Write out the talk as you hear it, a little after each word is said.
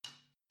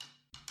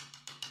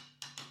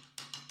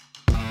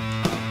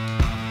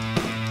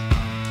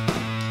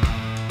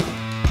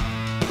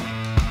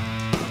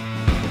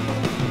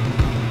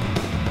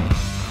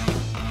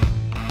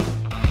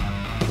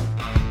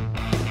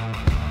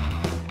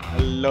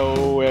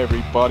Hello,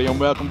 everybody, and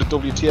welcome to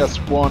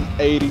WTS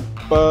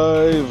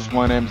 185.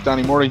 My name's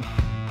Danny Murray.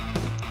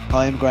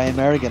 I'm Graham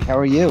Merrigan. How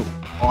are you?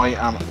 I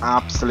am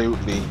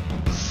absolutely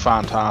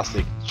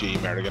fantastic, G.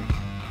 Merrigan.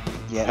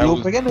 Yeah,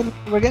 look, we're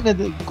getting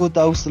a good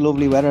dose of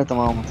lovely weather at the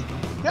moment.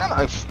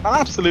 Yeah,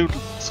 absolute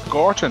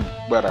scorching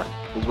weather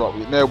is what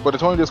we. Now, by the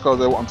time this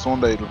goes out on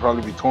Sunday, it'll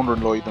probably be thunder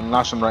and light and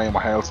lashing rain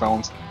with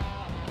hailstones.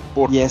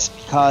 But yes,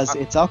 because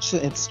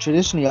it's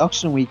traditionally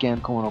auction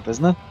weekend coming up,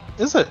 isn't it?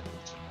 Is it?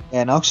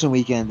 Yeah, an auction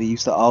weekend, they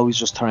used to always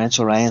just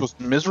torrential rain. Just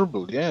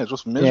miserable, yeah,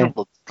 just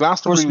miserable. Yeah.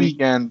 Glastonbury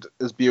weekend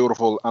is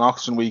beautiful, and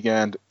auction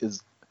weekend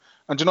is.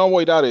 And do you know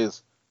why that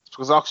is? It's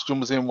because auction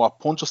was in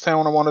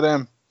Punchestown or one of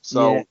them.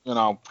 So,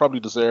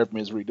 probably deserved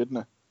misery, didn't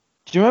it?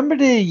 Do you remember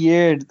the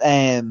year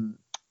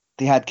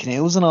they had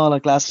canoes and all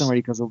at Glastonbury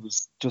because it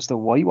was just a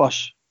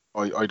whitewash?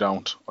 I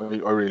don't. I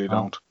really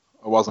don't.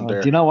 I wasn't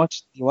there. Do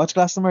you watch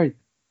Glastonbury?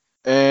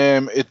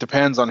 It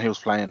depends on who's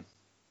playing,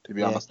 to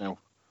be honest now.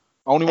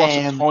 I only watched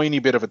a tiny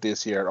bit of it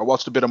this year. I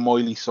watched a bit of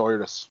Miley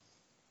Cyrus.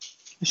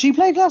 She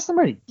played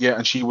Glastonbury? Yeah,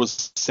 and she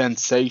was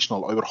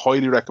sensational. I would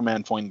highly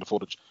recommend finding the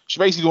footage. She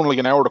basically done like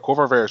an hour of the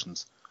cover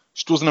versions.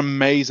 She does an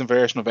amazing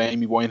version of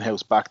Amy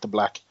Winehouse, Back to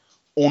Black.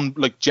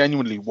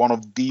 Genuinely one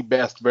of the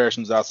best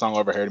versions of that song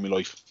I've ever heard in my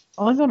life.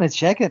 I'm going to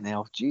check it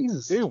now.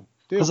 Jesus. Do.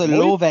 Because I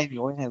love Amy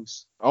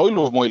Winehouse. I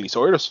love Miley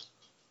Cyrus.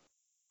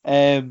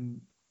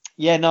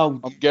 Yeah, no.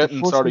 I'm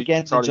getting, the first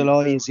weekend in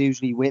July is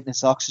usually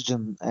Witness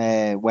Oxygen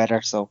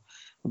weather, so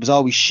it was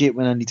always shit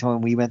when any time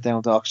we went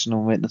down to auction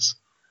on Witness.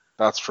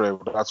 That's true.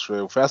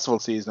 Festival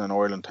season in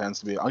Ireland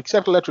tends to be,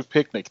 except Electric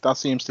Picnic, that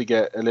seems to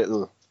get a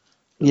little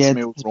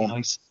smooth run.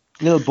 Nice.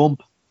 Little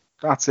bump.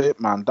 That's it,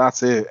 man.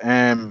 That's it.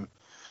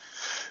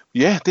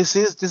 This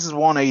is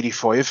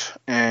 185.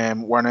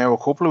 We're now a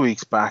couple of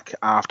weeks back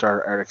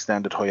after our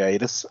extended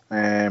hiatus,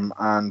 and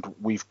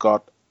we've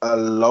got a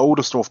load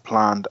of stuff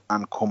planned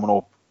and coming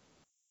up,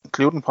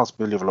 including the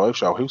possibility of a live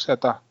show. Who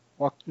said that?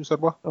 What? Who said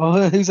what?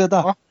 Oh, who said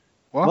that?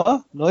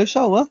 What? Live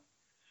show? What?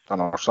 Don't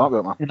know what's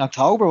about, man. In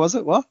October, was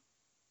it? What?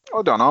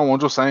 I don't know. I'm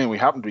just saying we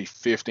happen to be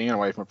 15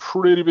 away from a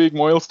pretty big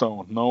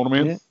milestone. Know what I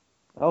mean? Yeah.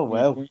 Oh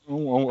wow.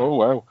 Oh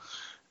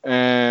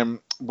wow.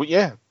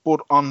 But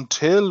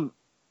until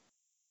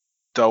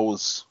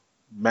those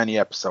many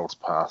episodes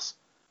pass,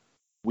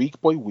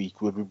 week by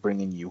week we'll be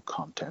bringing you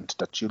content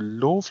that you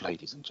love,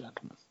 ladies and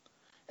gentlemen,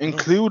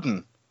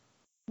 including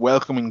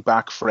welcoming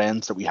back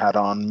friends that we had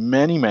on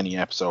many, many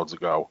episodes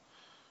ago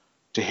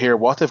to hear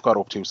what they've got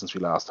up to since we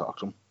last talked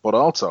to them, but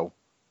also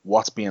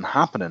what's been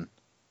happening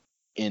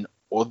in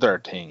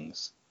other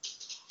things.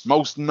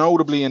 Most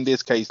notably in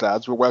this case,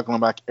 lads, we're welcoming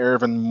back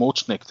Ervin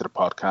Muchnick to the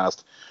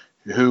podcast,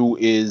 who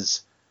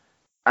is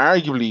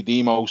arguably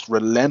the most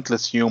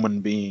relentless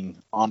human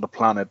being on the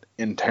planet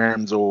in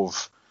terms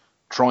of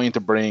trying to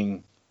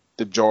bring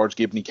the George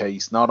Gibney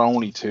case not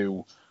only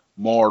to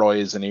more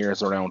eyes and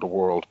ears around the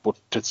world, but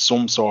to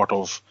some sort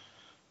of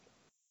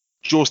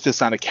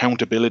justice and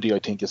accountability, I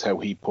think is how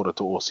he put it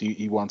to us.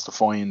 He wants to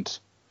find,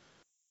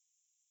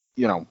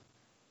 a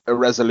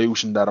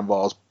resolution that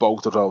involves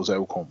both of those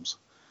outcomes.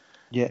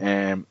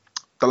 Yeah.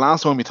 The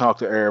last time we talked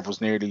to Irv was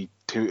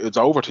it's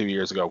over 2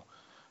 years ago,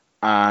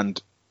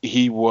 and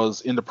he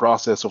was in the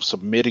process of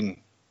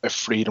submitting a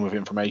Freedom of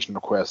Information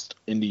request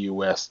in the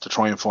US to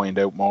try and find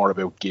out more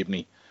about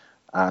Gibney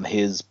and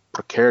his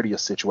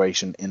precarious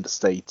situation in the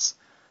States.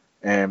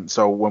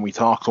 So when we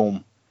talked to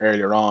him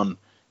earlier on,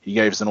 he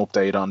gave us an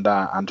update on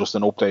that and just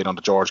an update on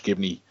the George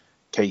Gibney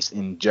case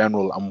in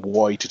general and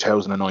why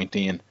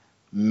 2019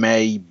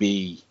 may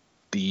be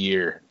the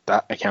year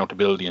that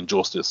accountability and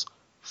justice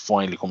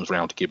finally comes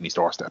around to Gibney's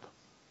doorstep.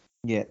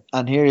 Yeah,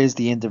 and here is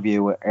the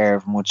interview with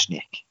Erv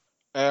Muchnick.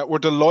 We're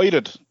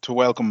delighted to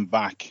welcome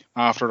back,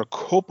 after a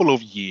couple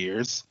of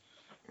years,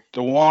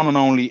 the one and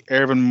only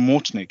Ervin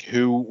Muchnick,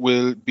 who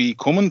will be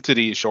coming to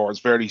these shores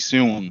very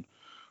soon.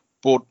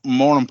 But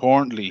more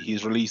importantly,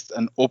 he's released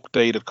an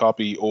updated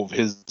copy of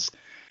his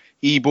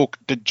ebook,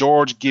 The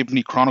George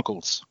Gibney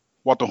Chronicles: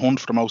 What the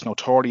Hunt for the Most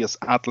Notorious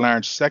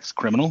At-Large Sex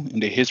Criminal in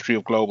the History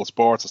of Global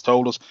Sports has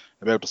told us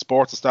about the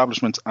sports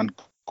establishments and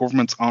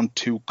governments on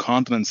two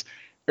continents.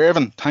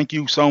 Ervin, thank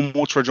you so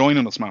much for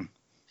joining us, man.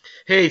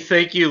 Hey,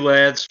 thank you,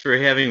 lads, for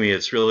having me.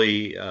 It's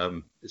really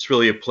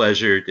a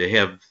pleasure to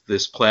have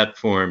this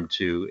platform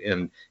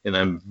and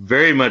I'm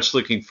very much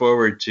looking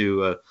forward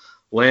to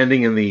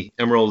landing in the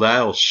Emerald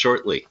Isle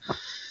shortly.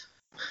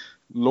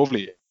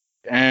 Lovely.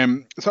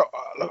 I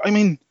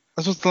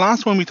suppose the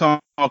last one we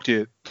talked to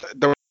you,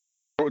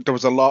 there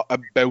was a lot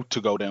about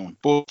to go down.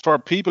 But for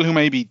people who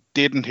maybe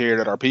didn't hear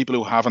it, or people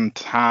who haven't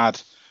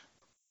had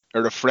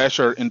a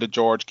refresher in the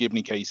George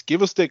Gibney case,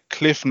 give us the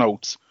cliff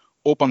notes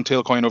up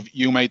until kind of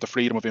you made the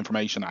Freedom of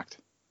Information Act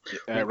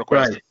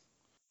request.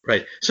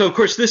 Right. So of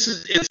course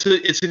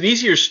it's an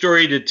easier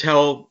story to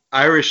tell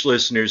Irish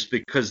listeners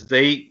because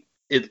they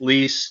at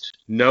least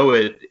know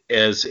it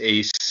as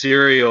a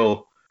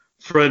serial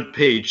front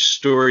page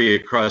story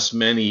across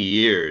many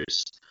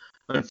years.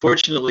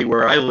 Unfortunately,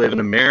 where I live in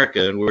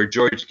America and where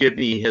George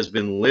Gibney has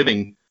been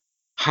living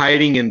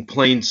hiding in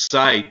plain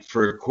sight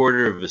for a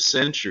quarter of a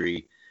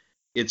century,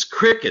 it's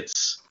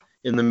crickets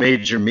in the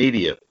major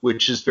media,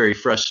 which is very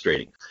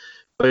frustrating.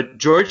 But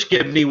George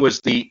Gibney was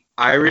the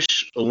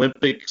Irish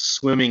Olympic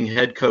swimming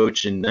head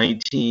coach in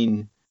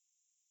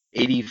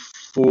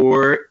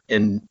 1984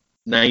 and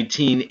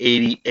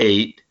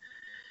 1988.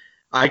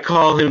 I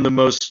call him the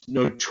most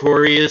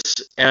notorious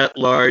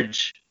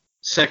at-large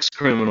sex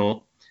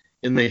criminal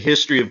in the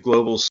history of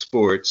global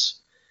sports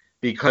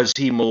because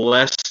he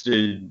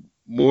molested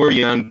more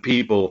young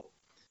people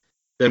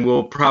than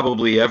we'll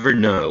probably ever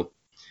know.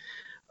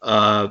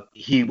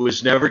 He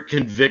was never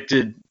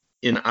convicted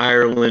in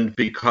Ireland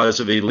because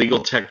of a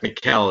legal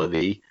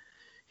technicality.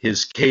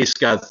 His case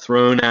got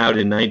thrown out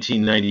in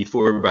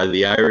 1994 by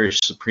the Irish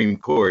Supreme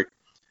Court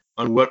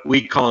on what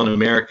we call in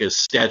America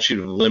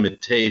statute of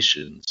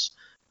limitations,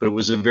 but it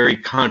was a very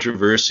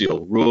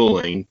controversial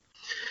ruling.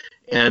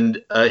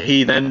 And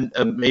he then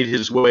made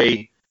his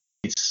way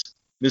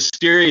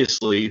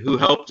mysteriously. Who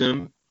helped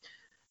him?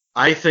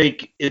 I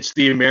think it's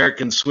the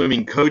American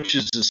Swimming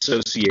Coaches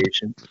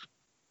Association.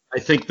 I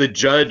think the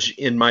judge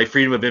in my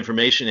Freedom of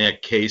Information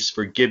Act case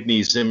for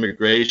Gibney's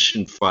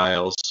immigration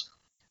files,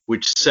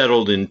 which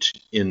settled in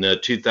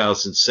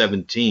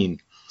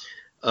 2017,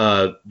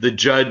 the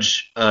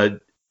judge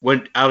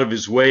went out of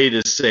his way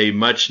to say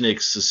Muchnick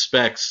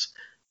suspects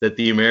that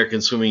the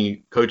American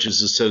Swimming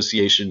Coaches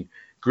Association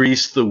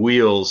greased the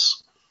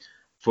wheels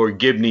for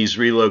Gibney's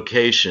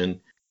relocation.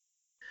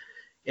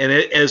 And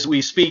as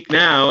we speak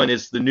now, and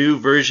as the new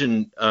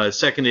version,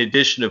 second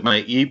edition of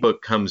my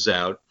ebook comes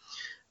out,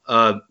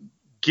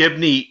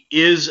 Gibney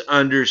is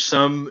under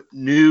some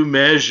new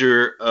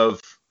measure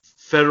of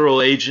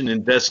federal agent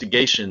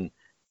investigation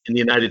in the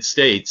United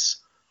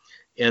States.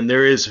 And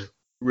there is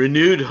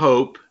renewed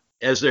hope,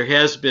 as there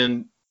has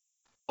been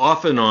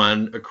off and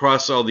on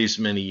across all these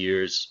many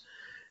years,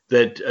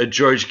 that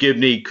George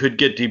Gibney could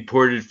get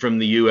deported from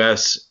the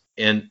U.S.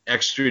 and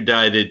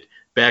extradited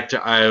back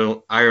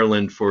to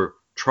Ireland for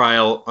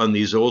trial on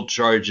these old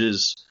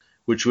charges,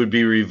 which would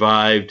be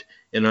revived,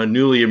 and on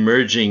newly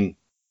emerging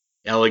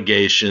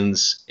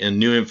allegations and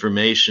new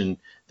information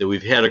that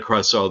we've had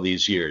across all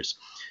these years.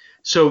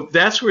 So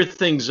that's where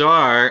things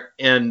are,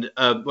 and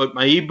what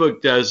my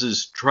ebook does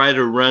is try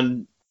to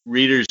run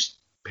readers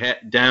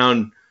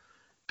down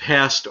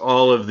past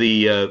all of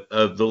the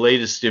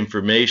latest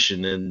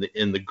information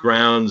and the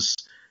grounds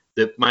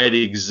that might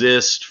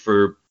exist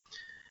for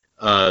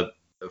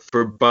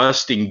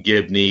busting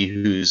Gibney,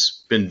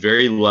 who's been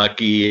very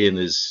lucky and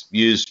has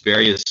used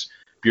various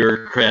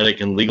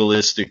bureaucratic and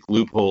legalistic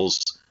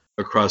loopholes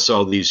across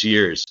all these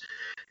years.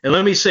 And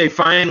let me say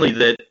finally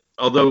that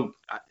although,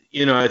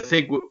 I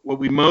think what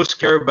we most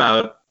care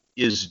about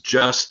is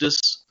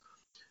justice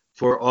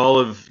for all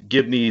of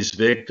Gibney's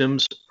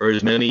victims, or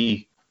as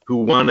many who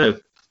want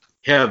to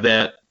have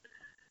that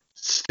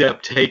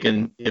step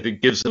taken if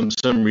it gives them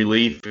some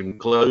relief and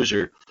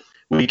closure.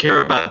 We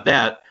care about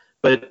that.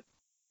 But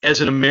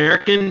as an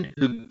American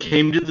who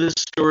came to this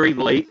story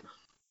late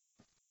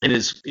and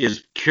is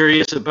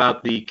curious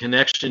about the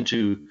connection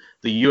to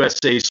the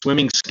USA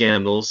swimming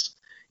scandals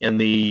and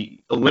the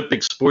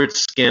Olympic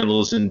sports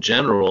scandals in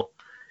general,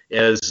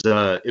 as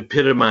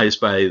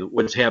epitomized by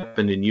what's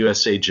happened in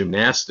USA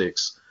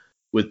gymnastics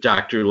with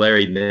Dr.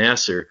 Larry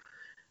Nassar,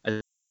 I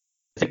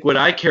think what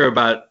I care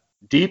about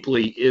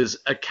deeply is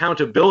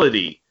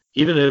accountability,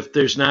 even if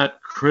there's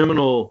not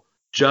criminal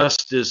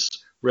justice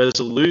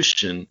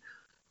resolution.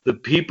 The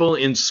people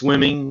in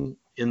swimming,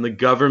 in the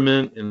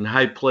government, in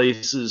high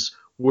places,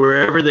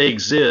 wherever they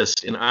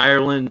exist, in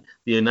Ireland,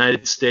 the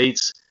United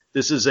States,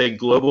 this is a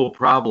global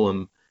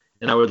problem,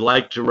 and I would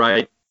like to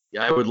write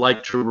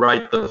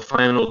the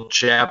final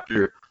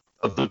chapter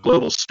of the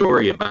global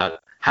story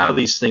about how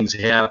these things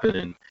happen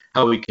and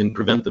how we can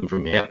prevent them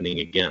from happening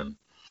again.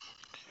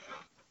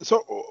 So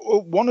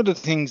one of the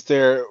things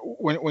there,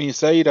 when you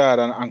say that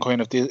and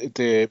kind of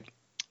the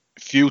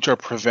future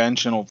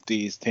prevention of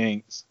these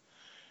things,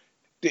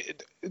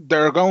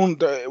 they're going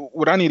to,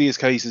 with any of these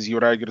cases, you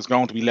would argue there's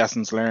going to be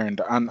lessons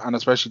learned, and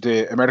especially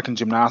the American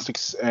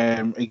gymnastics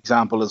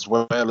example as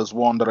well as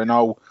one that I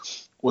know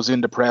was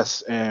in the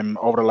press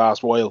over the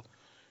last while.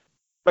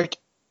 Like,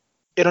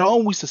 it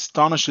always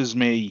astonishes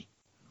me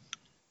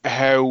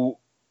how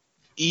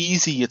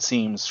easy it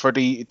seems for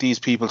these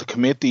people to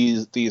commit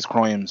these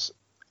crimes,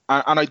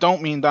 and I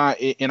don't mean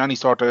that in any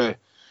sort of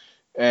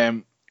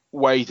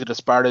way to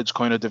disparage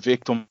kind of the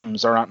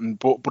victims or anything,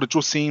 but it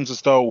just seems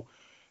as though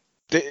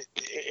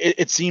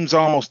it seems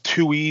almost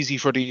too easy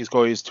for these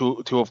guys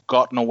to have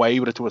gotten away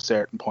with it to a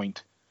certain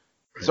point.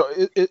 So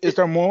is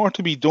there more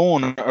to be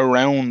done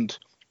around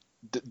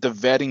the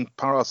vetting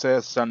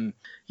process? And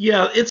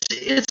yeah,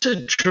 it's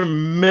a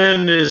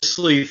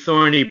tremendously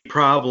thorny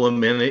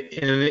problem, and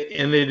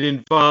it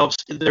involves,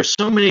 there's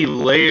so many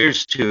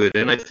layers to it,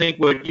 and I think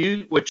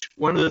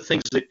one of the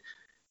things that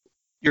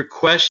your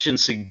question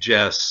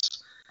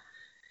suggests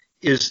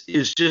is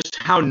just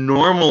how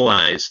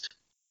normalized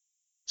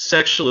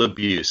sexual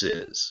abuse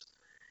is,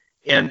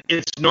 and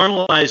it's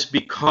normalized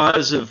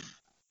because of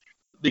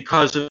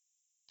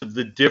of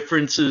the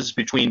differences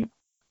between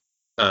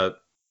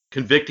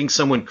convicting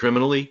someone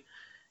criminally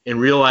and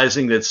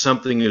realizing that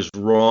something is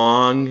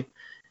wrong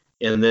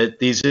and that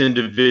these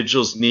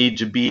individuals need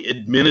to be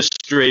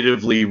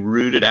administratively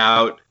rooted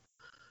out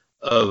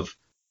of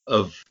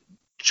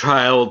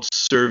child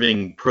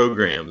serving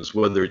programs,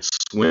 whether it's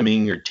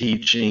swimming or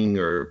teaching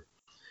or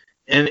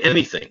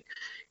anything.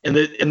 And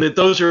that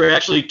those are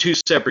actually two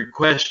separate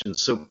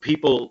questions. So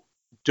people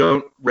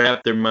don't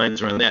wrap their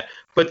minds around that.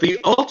 But the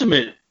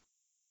ultimate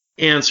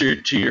answer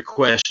to your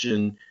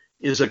question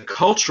is a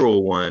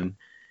cultural one.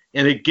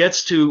 And it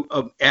gets to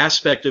an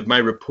aspect of my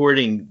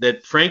reporting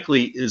that,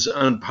 frankly, is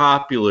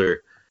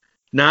unpopular,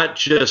 not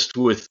just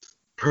with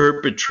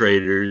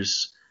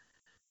perpetrators,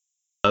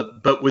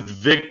 but with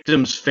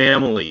victims'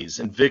 families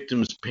and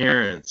victims'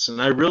 parents.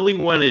 And I really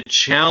want to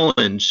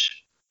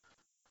challenge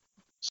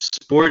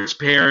sports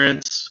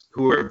parents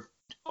who are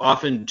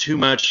often too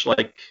much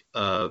like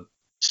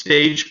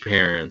stage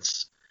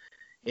parents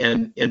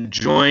and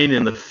join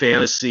in the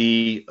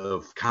fantasy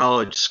of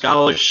college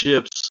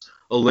scholarships,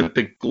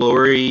 Olympic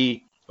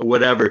glory, or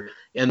whatever,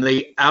 and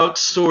they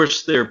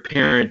outsource their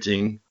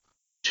parenting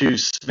to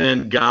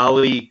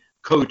Svengali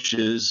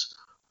coaches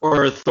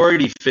or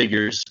authority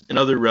figures in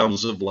other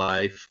realms of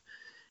life,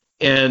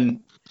 and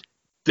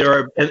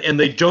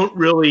they don't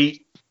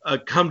really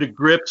come to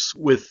grips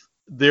with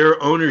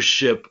their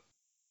ownership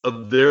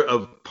of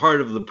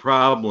part of the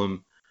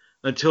problem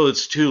until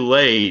it's too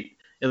late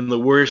and the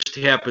worst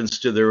happens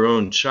to their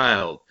own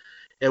child,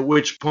 at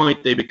which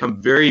point they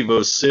become very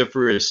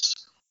vociferous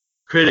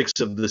critics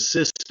of the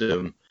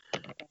system.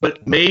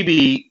 But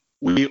maybe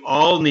we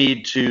all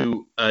need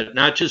to,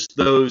 not just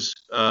those,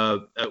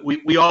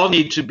 we all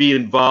need to be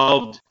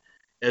involved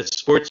as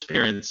sports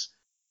parents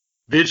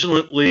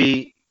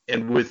vigilantly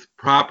and with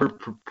proper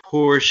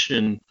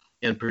proportion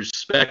and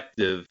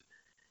perspective,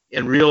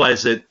 and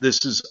realize that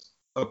this is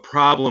a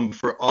problem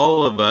for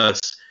all of us.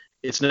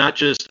 It's not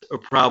just a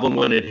problem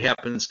when it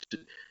happens to,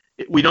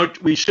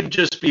 we shouldn't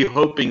just be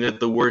hoping that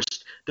the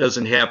worst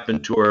doesn't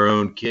happen to our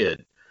own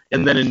kid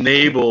and then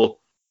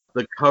enable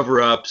the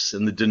cover-ups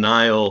and the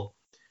denial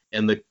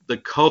and the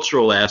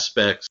cultural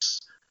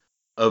aspects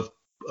of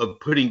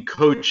putting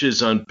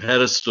coaches on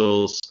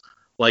pedestals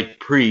like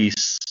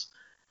priests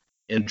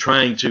and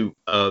trying to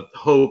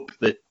hope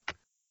that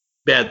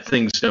bad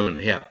things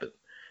don't happen.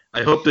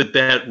 I hope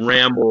that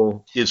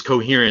ramble is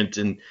coherent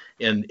and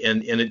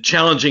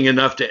challenging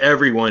enough to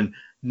everyone,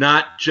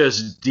 not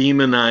just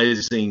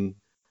demonizing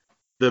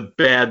the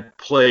bad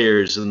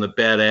players and the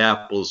bad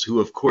apples, who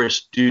of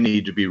course do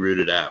need to be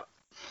rooted out.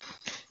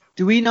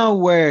 Do we know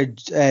where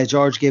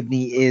George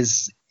Gibney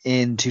is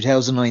in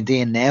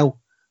 2019 now,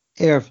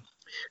 Irv?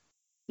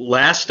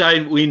 Last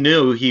we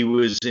knew, he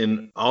was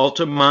in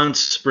Altamont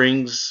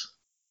Springs,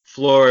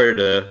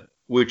 Florida,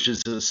 which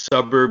is a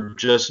suburb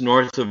just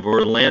north of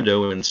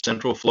Orlando in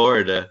Central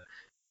Florida.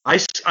 I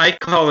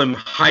call him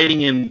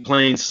hiding in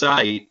plain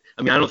sight.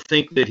 I mean, I don't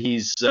think that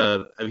he's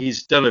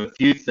done a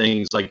few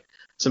things, like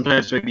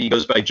sometimes maybe he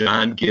goes by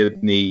John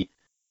Gibney.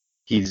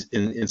 He's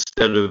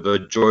instead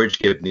of George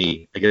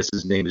Gibney, I guess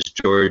his name is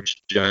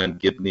George John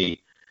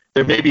Gibney.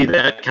 There may be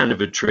that kind of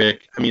a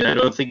trick. I mean, I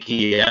don't think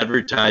he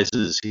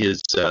advertises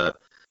his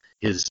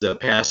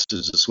past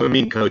as a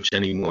swimming coach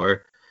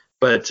anymore,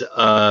 but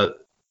I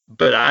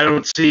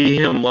don't see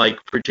him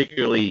like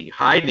particularly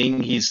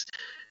hiding.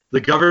 The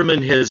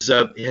government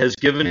has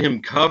given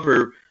him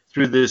cover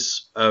through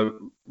this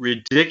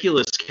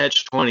ridiculous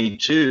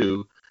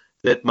catch-22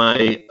 that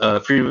my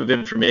Freedom of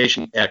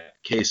Information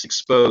Act case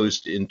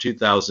exposed in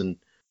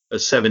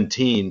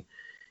 2017,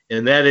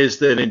 and that is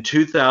that in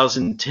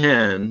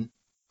 2010,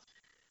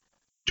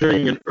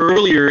 during an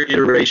earlier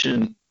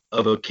iteration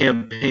of a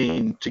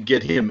campaign to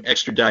get him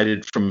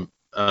extradited from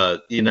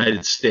the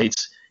United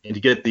States and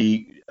to get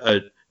the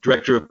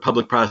Director of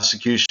Public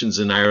Prosecutions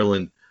in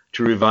Ireland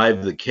to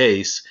revive the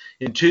case,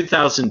 in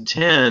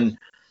 2010,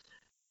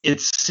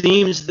 it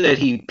seems that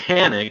he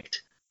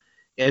panicked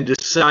and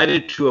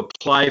decided to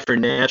apply for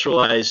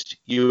naturalized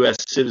U.S.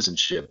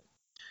 citizenship,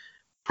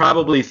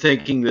 probably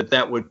thinking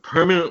that would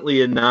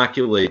permanently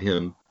inoculate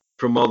him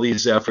from all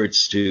these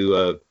efforts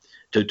to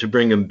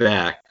bring him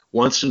back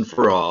once and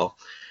for all.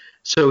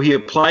 So he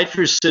applied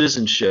for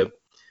citizenship,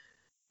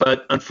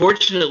 but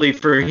unfortunately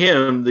for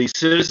him, the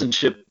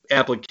citizenship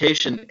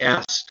application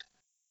asked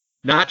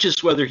not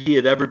just whether he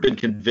had ever been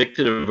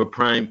convicted of a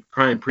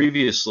crime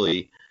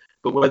previously,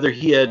 but whether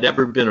he had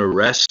ever been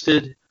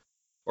arrested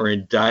or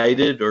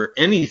indicted or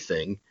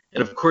anything.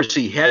 And of course,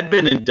 he had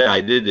been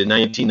indicted in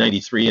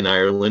 1993 in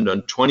Ireland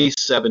on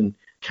 27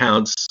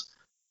 counts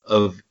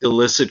of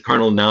illicit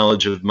carnal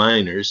knowledge of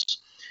minors.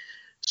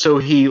 So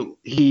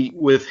he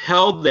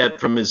withheld that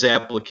from his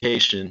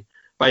application.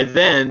 By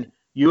then,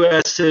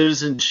 U.S.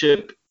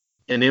 Citizenship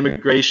and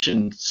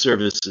Immigration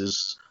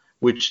Services,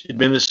 which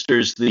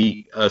administers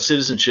the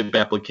citizenship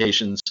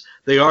applications,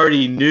 they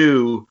already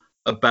knew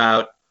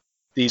about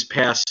these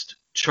past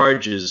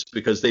charges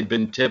because they'd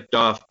been tipped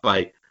off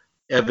by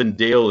Evan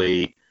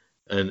Daly,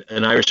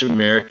 an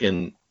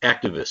Irish-American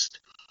activist.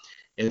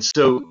 And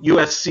so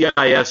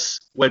USCIS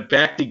went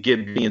back to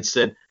Gibney and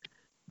said,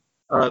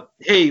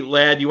 hey,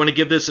 lad, you want to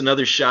give this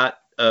another shot?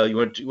 You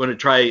want to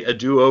try a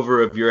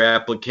do-over of your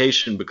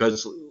application,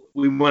 because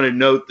we want to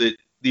note that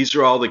these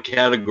are all the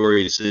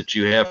categories that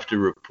you have to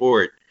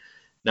report,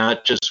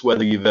 not just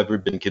whether you've ever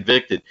been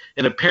convicted.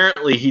 And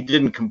apparently he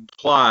didn't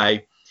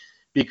comply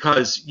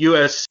because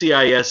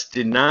USCIS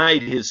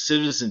denied his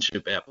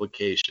citizenship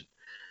application.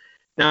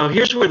 Now,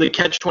 here's where the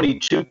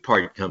catch-22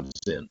 part comes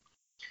in.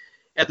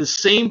 At the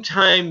same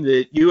time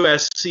that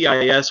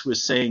USCIS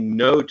was saying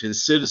no to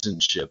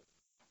citizenship,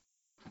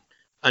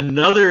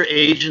 another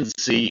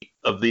agency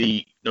of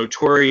the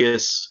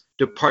notorious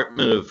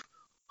Department of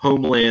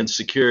Homeland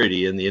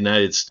Security in the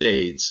United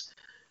States,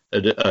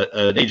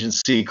 an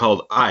agency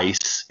called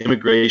ICE,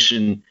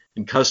 Immigration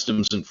and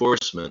Customs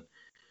Enforcement,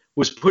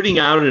 was putting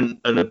out an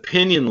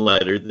opinion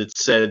letter that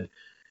said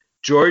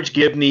George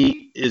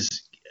Gibney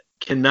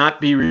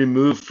cannot be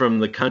removed from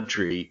the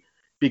country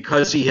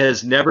because he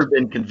has never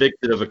been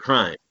convicted of a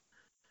crime.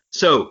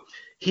 So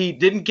he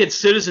didn't get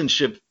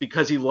citizenship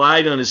because he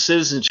lied on his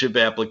citizenship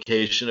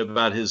application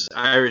about his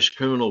Irish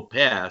criminal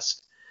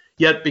past.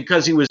 Yet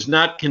because he was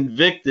not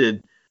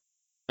convicted,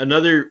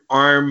 another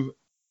arm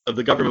of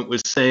the government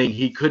was saying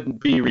he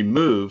couldn't be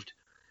removed.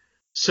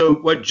 So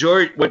what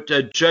Judge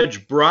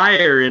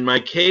Breyer in my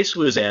case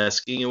was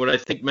asking, and what I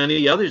think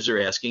many others are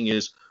asking,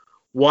 is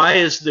why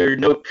is there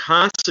no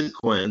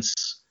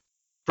consequence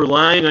for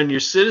lying on your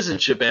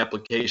citizenship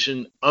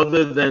application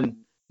other than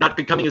not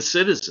becoming a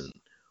citizen?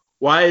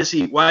 Why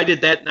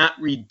did that not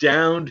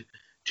redound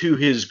to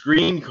his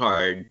green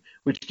card,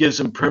 which gives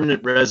him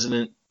permanent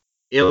resident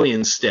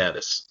alien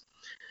status?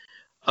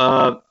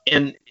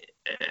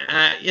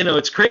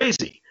 It's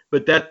crazy,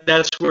 but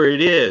that's where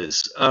it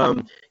is.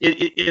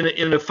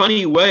 In a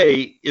funny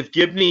way, if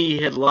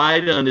Gibney had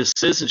lied on his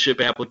citizenship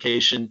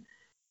application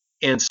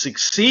and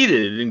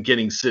succeeded in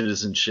getting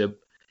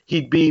citizenship,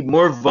 he'd be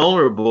more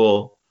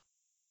vulnerable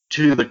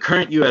to the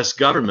current U.S.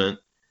 government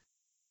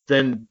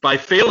than by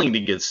failing to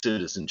get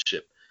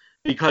citizenship,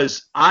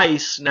 because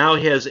ICE now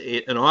has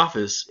an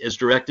office, as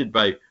directed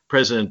by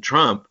President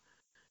Trump,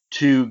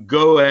 to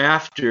go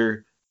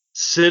after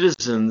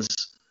citizens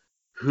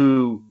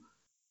who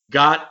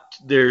got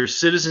their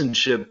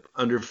citizenship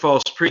under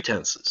false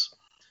pretenses.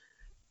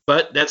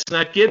 But that's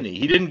not Gibney.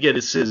 He didn't get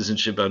his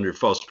citizenship under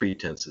false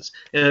pretenses.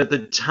 And at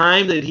the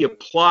time that he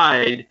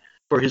applied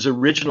for his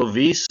original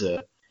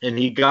visa, and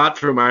he got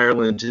from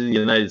Ireland to the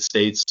United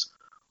States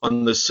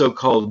on the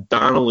so-called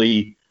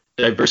Donnelly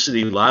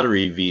Diversity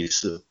Lottery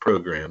Visa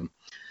program,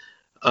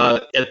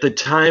 at the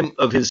time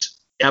of his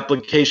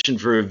application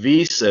for a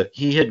visa,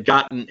 he had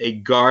gotten a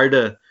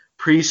Garda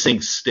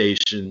precinct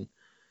station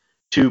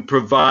to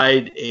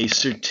provide a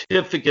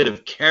certificate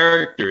of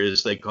character,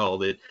 as they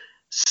called it,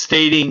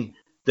 stating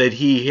that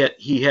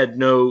he had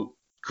no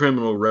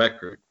criminal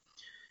record,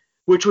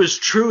 which was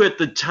true at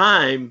the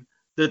time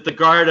that the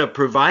Garda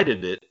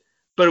provided it,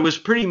 but it was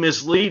pretty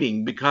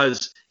misleading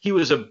because he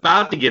was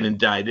about to get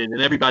indicted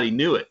and everybody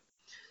knew it.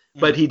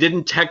 But he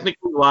didn't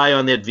technically lie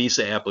on that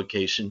visa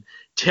application.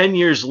 10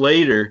 years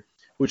later,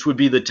 which would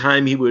be the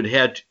time he would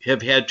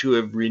have had to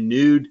have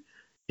renewed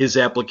his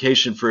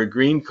application for a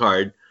green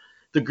card,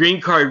 the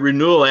green card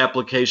renewal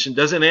application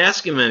doesn't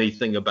ask him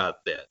anything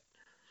about that.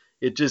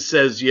 It just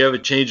says you have a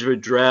change of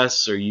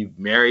address, or you've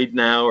married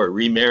now or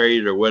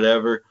remarried or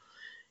whatever.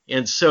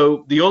 And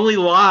so the only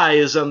lie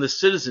is on the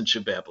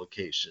citizenship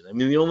application. I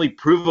mean, the only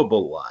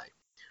provable lie.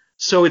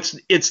 So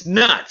it's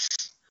nuts.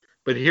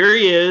 But here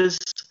he is.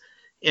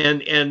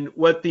 And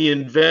what the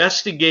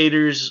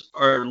investigators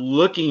are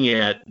looking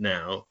at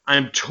now,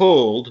 I'm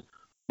told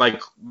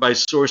by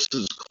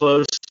sources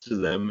close to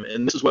them,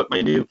 and this is what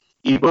my new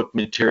ebook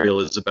material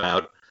is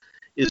about,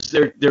 is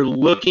they're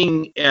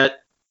looking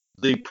at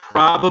the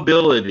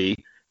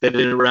probability that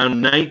in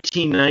around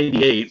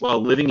 1998,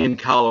 while living in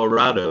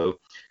Colorado,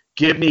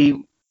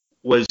 Gibney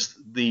was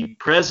the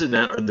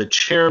president, or the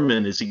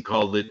chairman, as he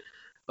called it,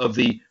 of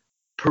the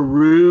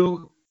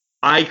Peru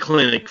Eye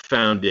Clinic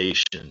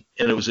Foundation,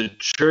 and it was a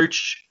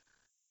church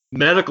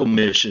medical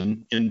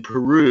mission in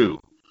Peru.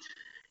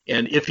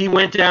 And if he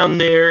went down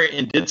there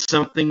and did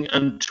something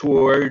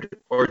untoward,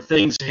 or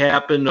things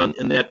happened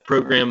in that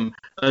program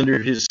under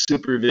his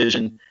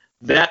supervision,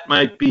 that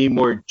might be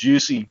more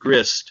juicy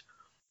grist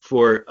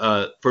for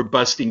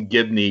busting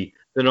Gibney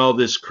than all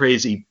this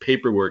crazy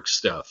paperwork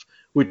stuff,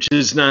 which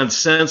is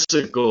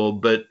nonsensical.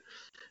 But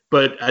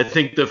I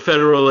think the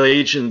federal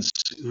agents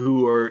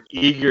who are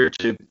eager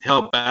to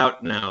help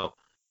out now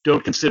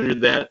don't consider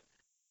that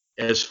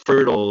as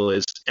fertile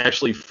as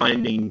actually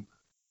finding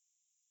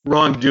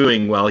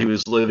wrongdoing while he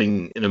was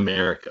living in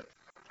America,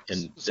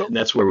 and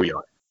that's where we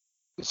are.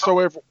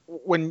 So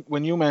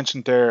when you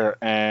mentioned there,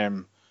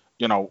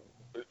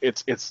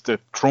 it's the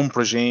Trump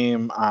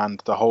regime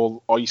and the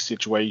whole ICE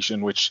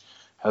situation, which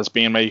has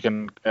been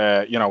making,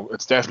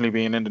 it's definitely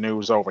been in the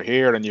news over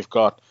here, and you've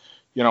got,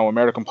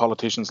 American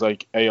politicians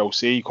like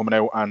AOC coming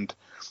out and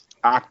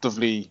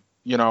actively,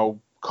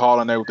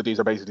 calling out that these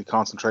are basically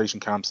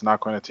concentration camps and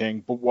that kind of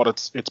thing. But what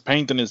it's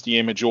painting is the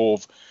image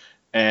of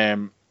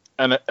and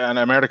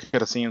America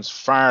that seems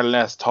far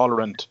less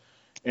tolerant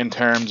in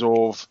terms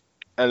of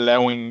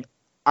allowing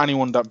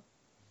anyone that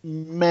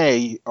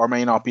may or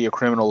may not be a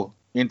criminal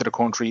into the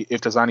country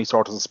if there's any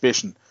sort of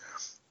suspicion.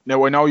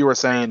 Now, I know you were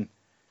saying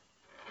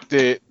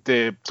the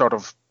sort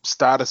of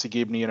status of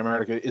Gibney in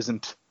America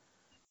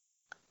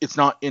it's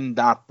not in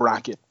that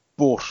bracket,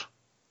 but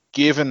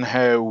given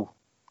how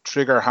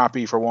trigger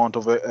happy, for want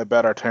of a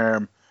better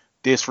term,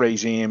 this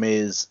regime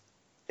is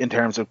in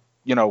terms of,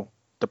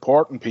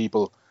 deporting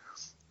people,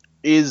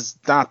 is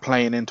that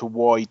playing into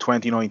why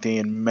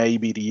 2019 may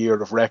be the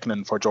year of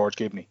reckoning for George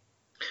Gibney?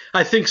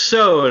 I think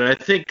so, and I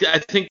think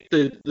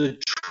the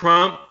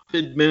Trump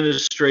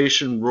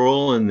administration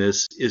role in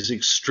this is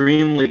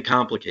extremely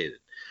complicated.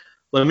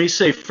 Let me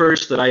say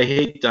first that I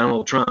hate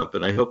Donald Trump,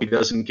 and I hope he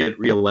doesn't get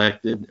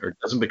reelected or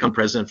doesn't become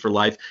president for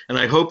life. And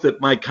I hope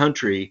that my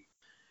country,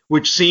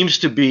 which seems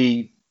to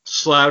be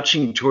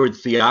slouching toward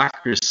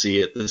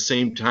theocracy at the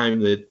same time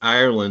that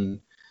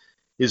Ireland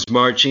is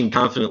marching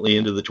confidently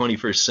into the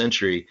 21st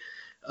century,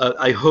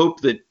 I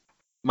hope that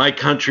my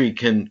country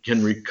can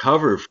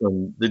recover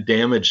from the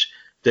damage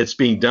that's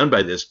being done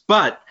by this.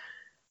 But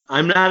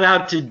I'm not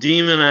out to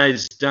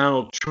demonize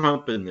Donald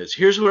Trump in this.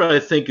 Here's what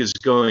I think is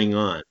going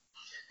on.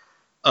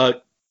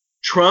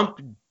 Trump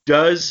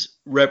does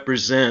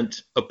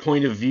represent a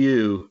point of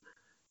view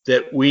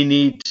that we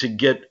need to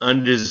get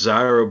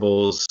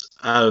undesirables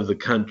out of the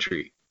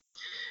country.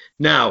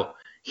 Now,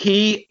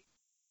 he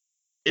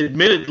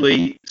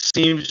admittedly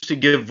seems to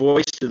give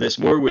voice to this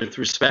more with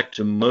respect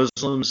to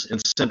Muslims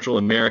and Central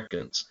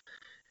Americans.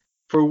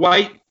 For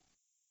white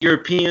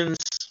Europeans,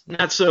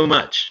 not so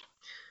much.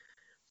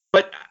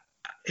 But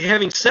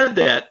having said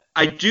that,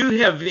 I do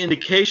have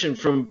indication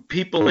from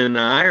people in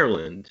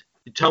Ireland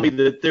who tell me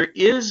that there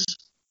is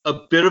a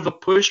bit of a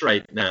push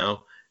right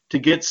now to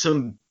get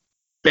some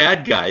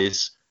bad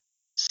guys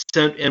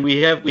sent, and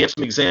we have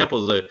some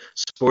examples. A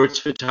sports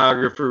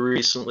photographer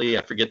recently,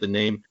 I forget the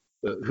name,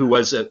 who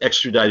was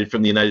extradited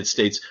from the United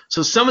States.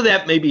 So some of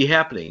that may be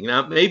happening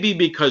now. Maybe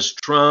because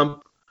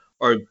Trump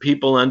or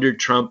people under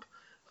Trump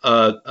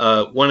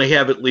want to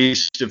have at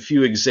least a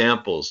few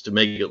examples to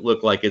make it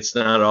look like it's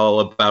not all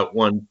about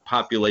one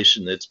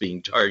population that's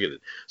being targeted.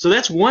 So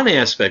that's one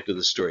aspect of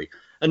the story.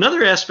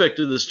 Another aspect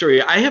of the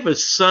story, I have a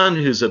son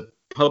who's a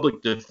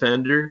public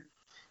defender,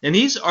 and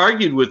he's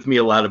argued with me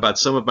a lot about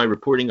some of my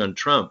reporting on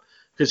Trump,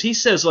 because he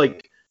says,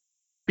 like,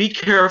 be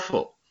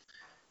careful,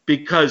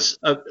 because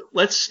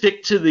let's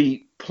stick to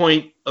the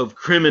point of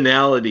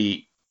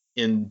criminality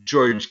in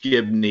George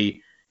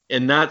Gibney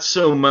and not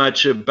so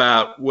much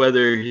about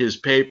whether his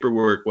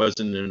paperwork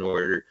wasn't in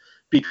order,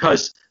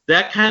 because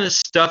that kind of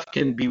stuff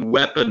can be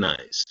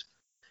weaponized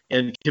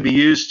and can be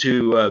used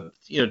to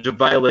to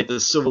violate the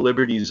civil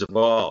liberties of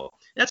all.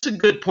 That's a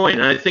good point,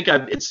 and I think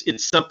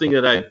it's something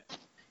that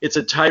it's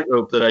a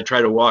tightrope that I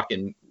try to walk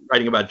in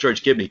writing about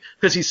George Gibney,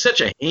 because he's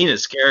such a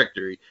heinous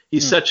character.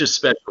 He's such a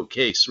special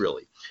case,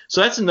 really.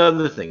 So that's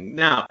another thing.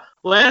 Now,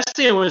 last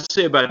thing I want to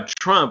say about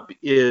Trump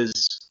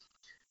is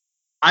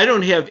I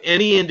don't have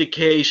any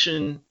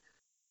indication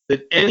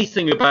that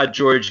anything about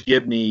George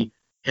Gibney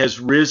has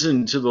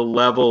risen to the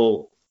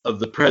level of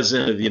the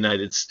President of the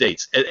United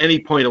States at any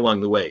point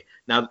along the way.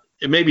 Now,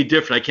 it may be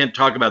different. I can't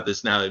talk about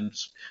this now in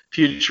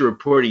future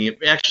reporting. It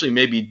actually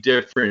may be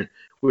different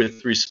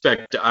with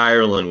respect to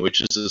Ireland,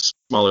 which is a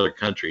smaller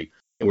country,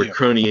 and where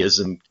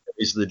cronyism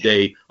is the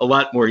day a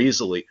lot more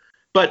easily.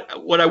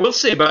 But what I will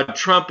say about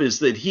Trump is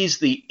that he's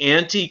the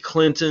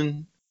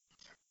anti-Clinton,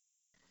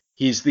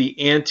 he's the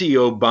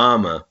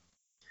anti-Obama.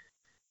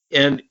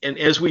 And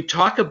as we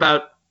talk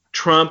about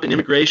Trump and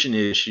immigration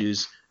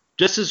issues,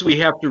 just as we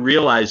have to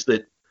realize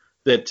that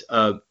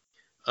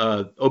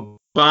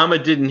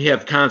Obama didn't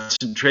have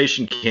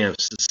concentration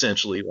camps,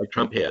 essentially, like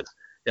Trump has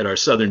at our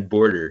southern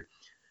border,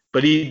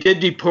 but he did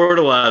deport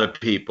a lot of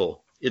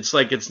people. It's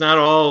like it's not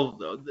all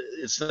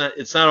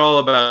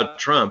about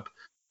Trump.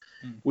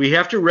 We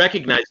have to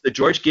recognize that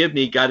George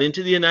Gibney got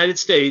into the United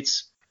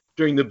States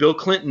during the Bill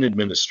Clinton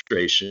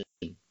administration.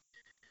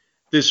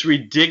 This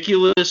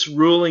ridiculous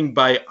ruling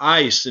by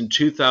ICE in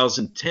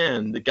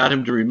 2010 that got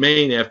him to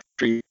remain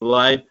after he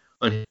lied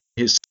on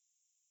his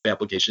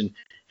application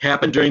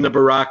happened during the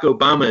Barack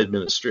Obama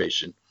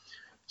administration.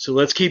 So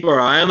let's keep our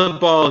eye on the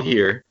ball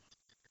here.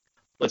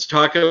 Let's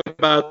talk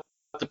about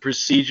the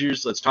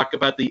procedures. Let's talk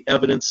about the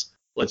evidence.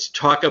 Let's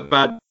talk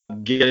about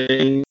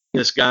getting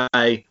this guy,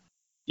 at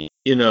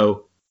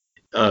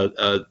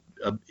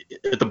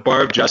the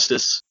bar of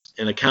justice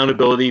and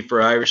accountability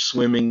for Irish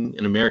swimming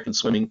and American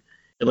swimming.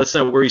 And let's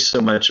not worry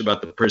so much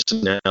about the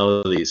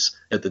personalities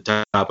at the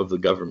top of the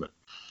government.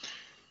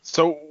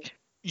 So,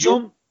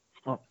 go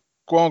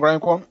on, Graham,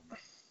 go on.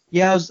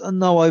 Yeah, I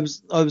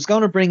was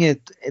going to bring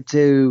it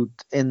to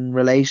in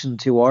relation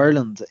to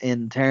Ireland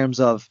in terms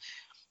of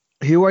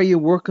who are you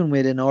working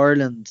with in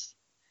Ireland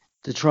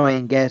to try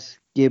and get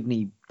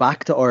Gibney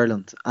back to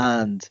Ireland,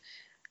 and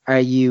are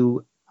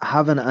you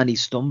having any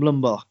stumbling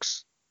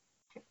blocks?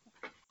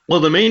 Well,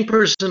 the main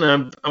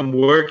person I'm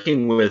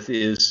working with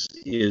is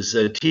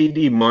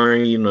T.D.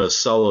 Maureen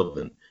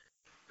O'Sullivan,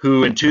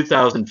 who in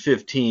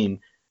 2015,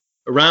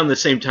 around the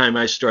same time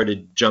I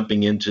started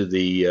jumping into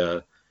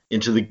the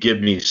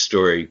Gibney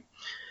story,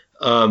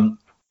 has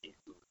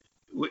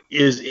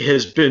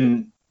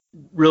been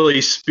really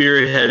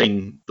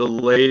spearheading the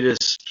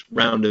latest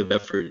round of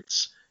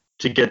efforts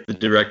to get the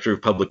director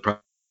of public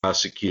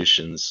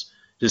prosecutions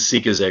to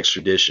seek his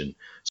extradition.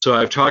 So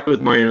I've talked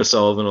with Maureen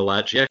O'Sullivan a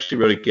lot. She actually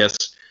wrote a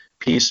guest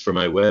piece for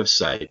my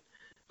website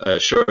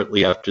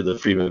shortly after the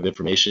Freedom of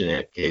Information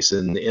Act case,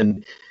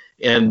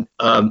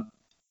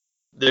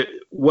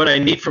 what I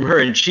need from her,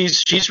 and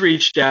she's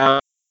reached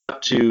out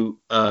to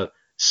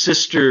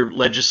sister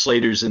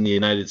legislators in the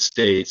United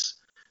States,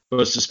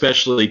 most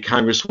especially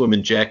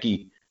Congresswoman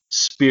Jackie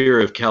Speer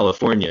of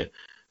California,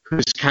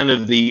 who's kind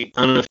of the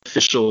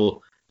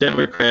unofficial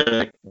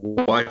Democratic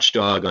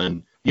watchdog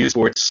on youth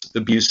sports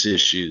abuse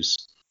issues.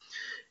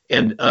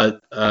 And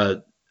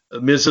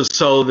Ms.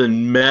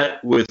 O'Sullivan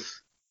met with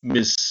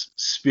Ms.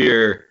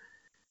 Speer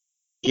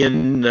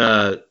in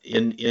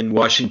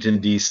Washington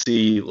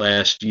D.C.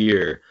 last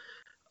year,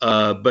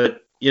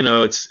 but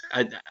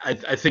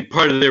I think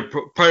part of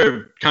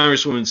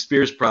Congresswoman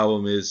Speer's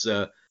problem is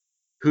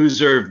who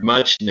served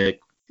Muchnick.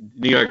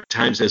 New York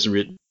Times hasn't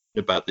written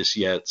about this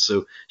yet,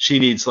 so she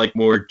needs like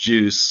more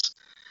juice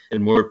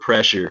and more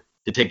pressure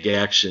to take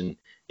action.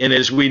 And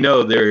as we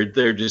know, there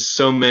are just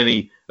so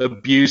many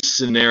abuse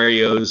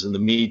scenarios in the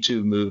Me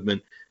Too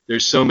movement.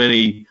 There's so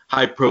many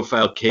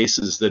high-profile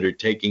cases that are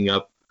taking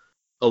up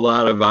a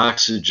lot of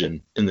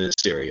oxygen in this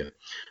area.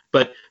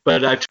 But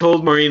I've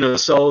told Maureen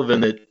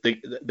O'Sullivan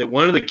that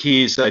one of the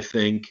keys, I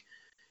think,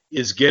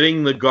 is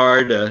getting the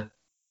Garda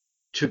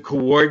to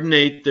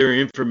coordinate their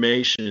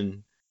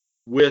information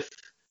with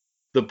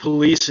the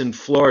police in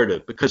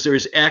Florida, because there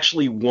is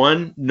actually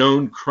one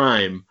known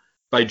crime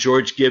by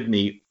George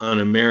Gibney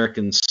on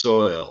American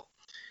soil.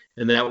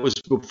 And that was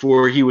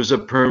before he was a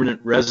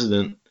permanent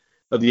resident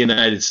of the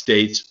United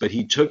States, but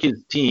he took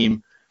his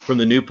team from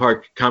the New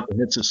Park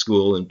Comprehensive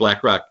School in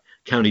Blackrock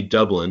County,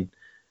 Dublin.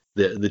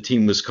 The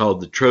team was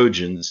called the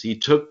Trojans. He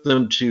took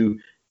them to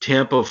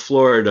Tampa,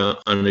 Florida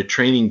on a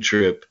training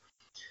trip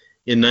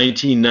in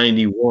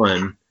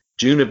 1991,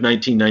 June of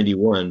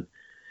 1991.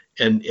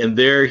 And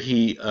there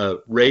he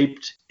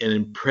raped and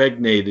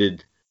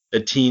impregnated a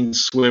teen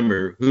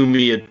swimmer whom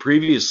he had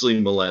previously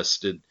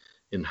molested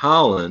in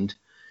Holland.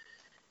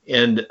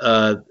 And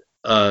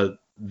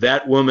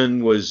that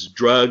woman was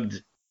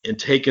drugged and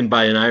taken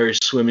by an Irish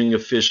swimming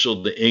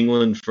official to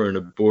England for an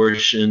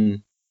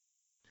abortion.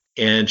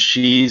 And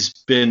she's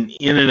been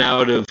in and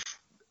out of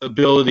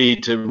ability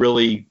to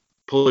really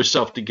pull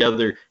herself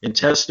together and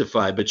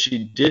testify. But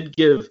she did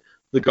give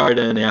the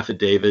Garda an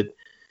affidavit.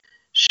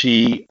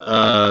 She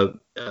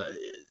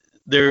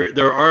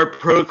there are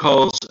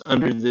protocols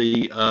under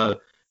the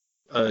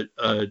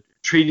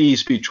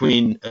treaties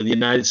between the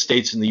United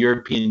States and the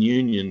European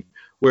Union,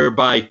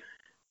 whereby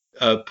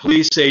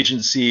police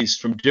agencies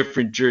from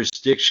different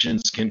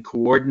jurisdictions can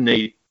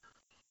coordinate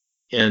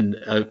and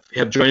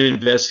have joint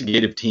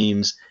investigative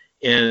teams,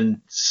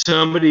 and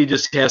somebody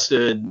just has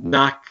to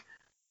knock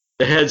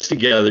the heads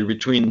together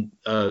between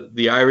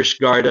the Irish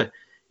Garda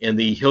and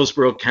the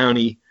Hillsborough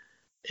County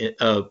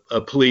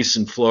police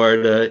in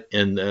Florida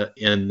and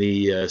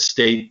the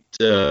state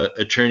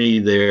attorney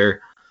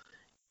there,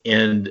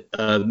 and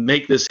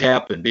make this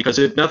happen. Because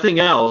if nothing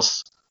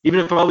else,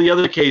 even if all the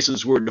other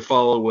cases were to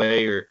fall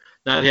away or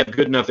not have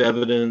good enough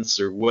evidence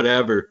or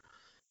whatever,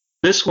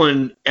 this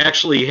one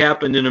actually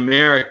happened in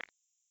America,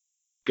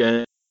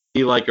 and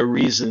be like a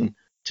reason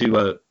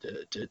to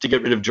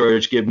get rid of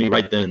George Gibney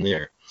right then and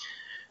there.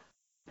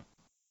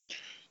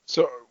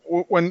 So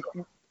when,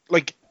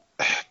 like,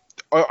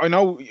 I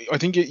know, I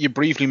think you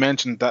briefly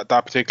mentioned that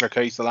particular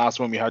case, the last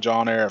one we had you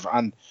on, Irv,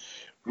 and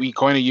we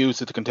kind of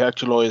used it to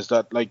contextualize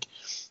that, like,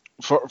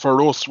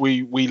 for us,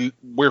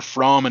 we're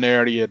from an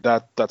area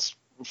that's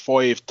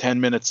 5-10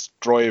 minutes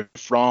drive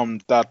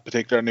from that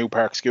particular New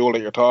Park school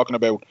that you're talking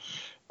about,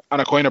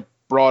 and I kind of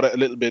brought it a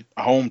little bit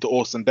home to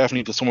us and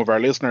definitely to some of our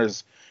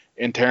listeners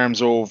in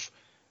terms of,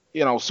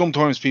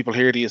 sometimes people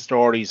hear these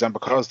stories, and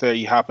because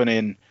they happen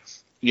in,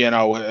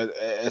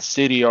 a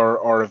city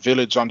or a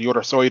village on the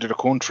other side of the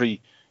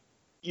country,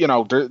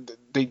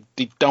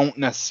 they don't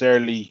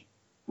necessarily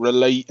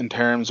relate in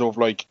terms of,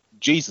 like,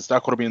 Jesus,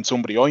 that could have been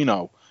somebody I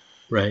know.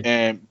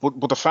 Right.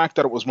 But the fact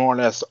that it was more or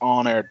less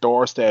on our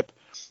doorstep,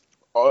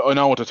 I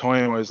know at the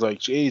time I was like,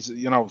 geez,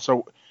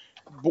 so,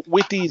 but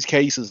with these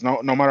cases,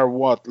 no matter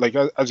what, like,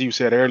 as you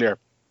said earlier,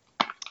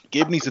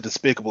 Gibney's a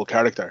despicable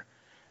character,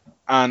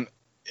 and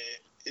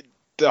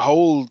the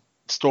whole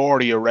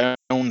story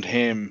around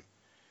him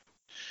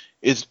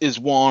is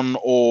one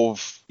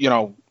of,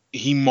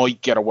 he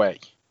might get away.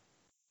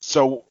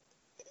 So,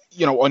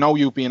 I know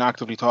you've been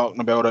actively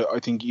talking about it. I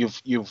think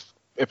you've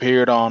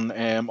appeared on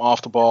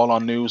Off the Ball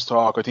on News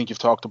Talk. I think you've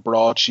talked to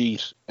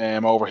Broadsheet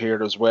over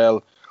here as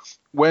well.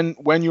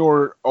 When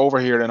you're over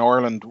here in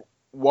Ireland,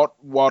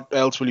 what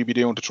else will you be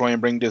doing to try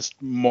and bring this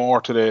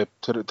more to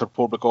the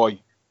public eye?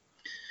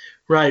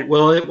 Right.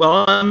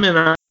 Well, I'm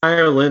in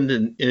Ireland,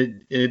 and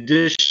in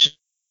addition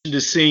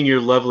to seeing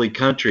your lovely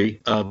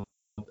country. I'm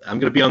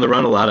going to be on the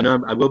run a lot.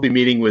 I will be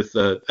meeting with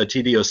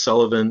T.D.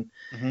 O'Sullivan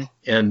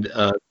and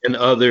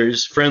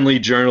others, friendly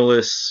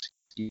journalists.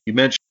 You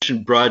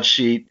mentioned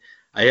Broadsheet.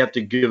 I have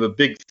to give a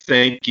big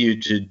thank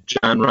you to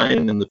John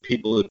Ryan and the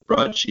people at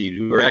Broadsheet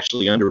who are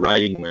actually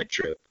underwriting my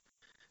trip.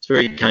 It's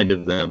very kind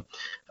of them.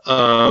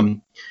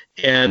 And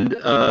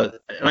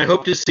I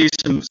hope to see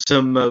some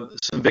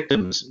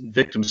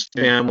victims'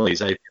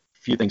 families. I have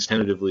a few things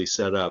tentatively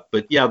set up.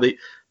 But yeah,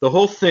 the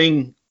whole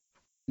thing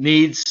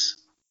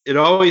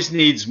always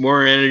needs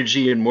more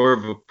energy and more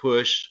of a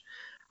push.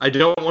 I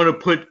don't want to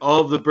put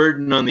all the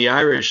burden on the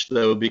Irish,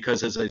 though,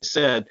 because, as I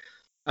said,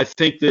 I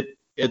think that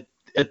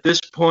at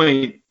this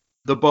point,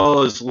 the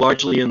ball is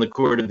largely in the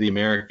court of the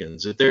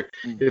Americans. If they're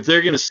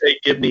going to say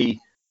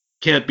Gibney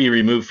can't be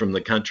removed from the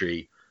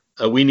country,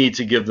 we need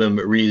to give them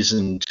a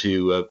reason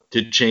to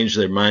change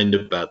their mind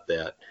about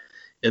that,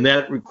 and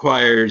that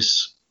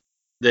requires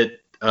that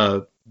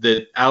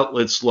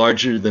outlets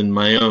larger than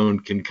my own,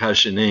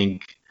 Concussion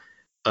Inc.,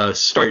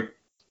 start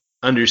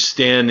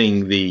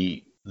understanding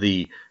the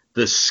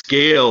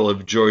scale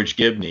of George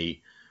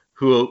Gibney,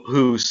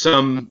 who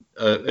some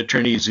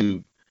attorneys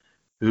who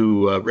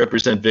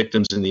represent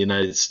victims in the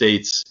United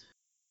States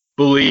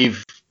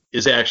believe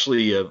is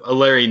actually a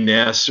Larry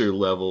Nassar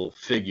level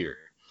figure.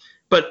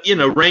 But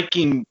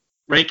ranking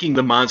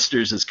the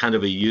monsters is kind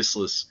of a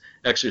useless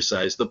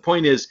exercise. The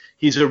point is,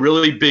 he's a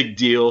really big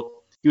deal.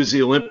 He was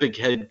the Olympic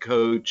head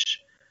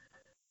coach.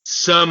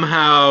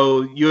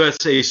 Somehow,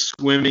 USA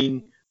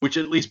Swimming, which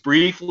at least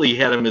briefly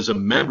had him as a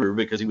member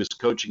because he was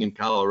coaching in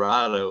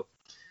Colorado,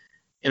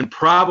 and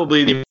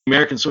probably the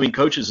American Swimming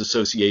Coaches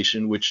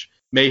Association, which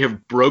may have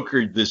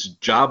brokered this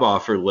job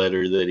offer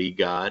letter that he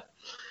got.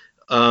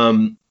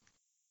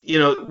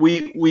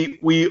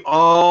 We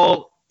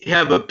all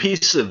have a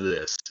piece of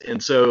this,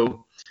 and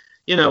so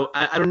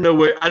I don't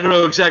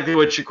know exactly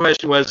what your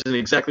question was and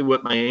exactly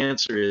what my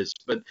answer is,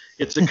 but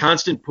it's a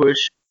constant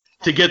push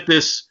to get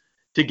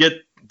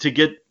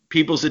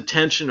people's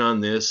attention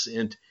on this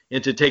and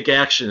to take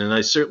action. And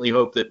I certainly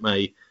hope that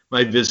my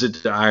visit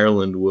to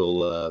Ireland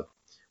will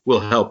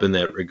help in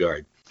that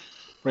regard.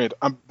 Right.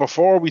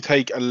 Before we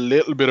take a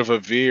little bit of a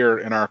veer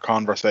in our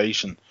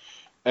conversation,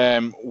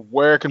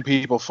 where can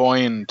people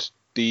find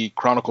the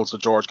Chronicles of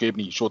George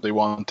Gibney should they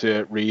want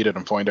to read it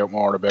and find out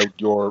more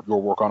about your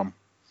work on him?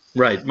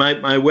 Right. My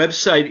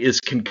website is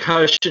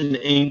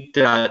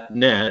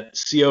concussioninc.net,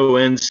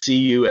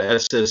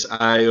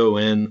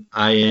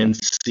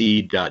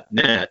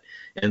 concussioninc.net,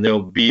 and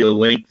there'll be a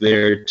link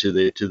there to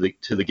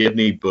the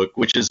Gibney book,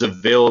 which is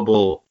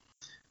available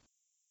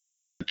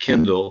on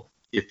Kindle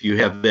if you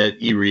have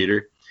that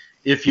e-reader.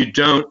 If you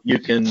don't, you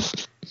can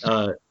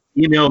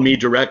email me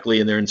directly,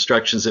 and there are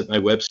instructions at my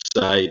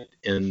website,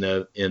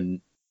 and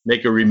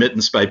make a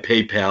remittance by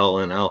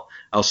PayPal, and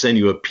I'll send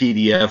you a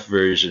PDF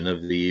version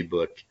of the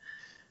ebook.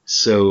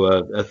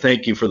 So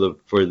thank you for the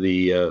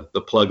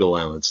plug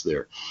allowance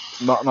there.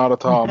 Not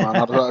at all, man.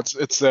 Not at all.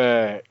 It's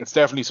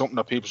definitely something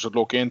that people should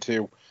look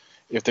into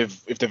if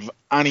they've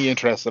any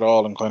interest at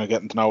all in kind of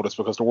getting to know this,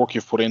 because the work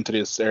you've put into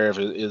this, Irv,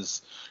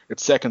 it's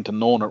second to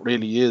none. It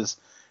really is.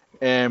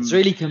 It's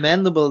really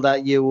commendable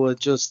that you would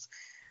just.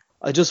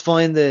 I just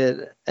find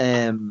that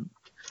don't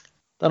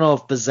know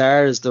if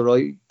bizarre is the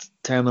right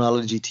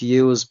terminology to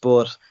use,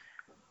 but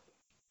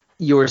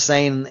you were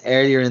saying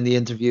earlier in the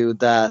interview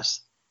that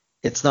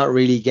it's not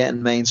really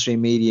getting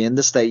mainstream media in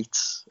the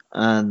States,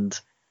 and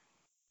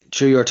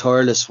through your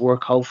tireless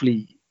work,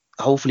 hopefully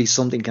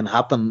something can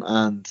happen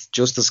and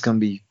justice can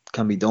be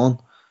done.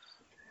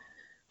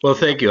 Well,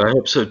 thank you. I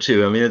hope so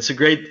too. I mean, it's a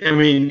great. I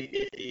mean,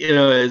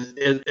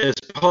 as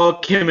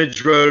Paul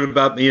Kimmage wrote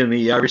about me in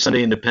the Irish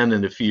Sunday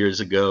Independent a few years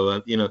ago,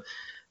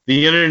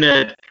 the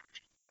internet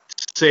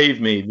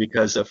saved me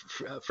because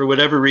for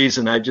whatever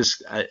reason, I wrote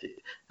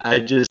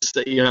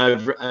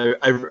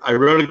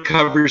a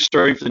cover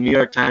story for the New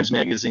York Times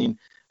Magazine.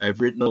 I've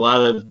written a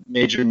lot of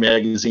major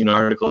magazine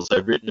articles.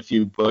 I've written a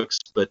few books,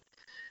 but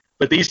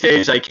these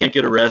days I can't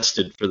get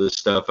arrested for the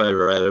stuff I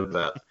write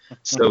about.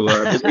 So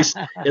at least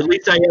I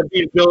have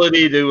the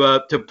ability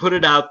to put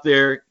it out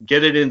there,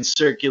 get it in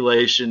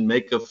circulation,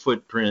 make a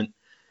footprint,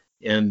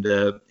 and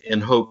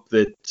hope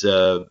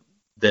that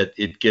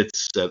it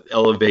gets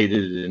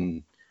elevated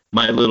and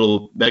my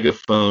little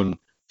megaphone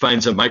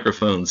finds a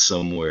microphone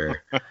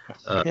somewhere.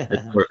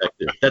 That's more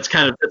effective. That's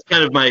kind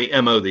of my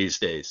MO these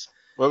days.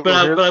 But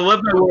I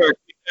love my work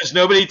because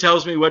nobody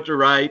tells me what to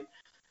write.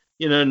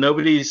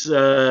 Nobody's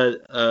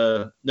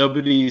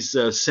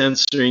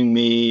censoring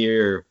me,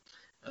 or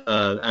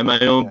I'm my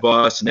own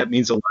boss, and that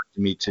means a lot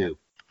to me too.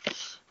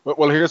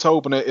 Well, here's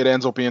hoping it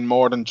ends up being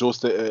more than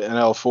just an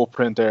L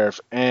footprint there.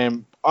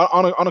 On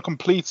a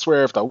complete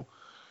swerve though,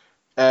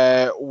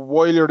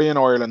 while you're in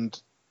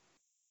Ireland,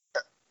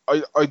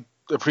 I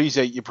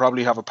appreciate you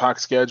probably have a packed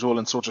schedule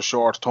in such a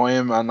short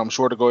time, and I'm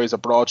sure the guys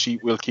at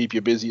Broadsheet will keep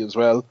you busy as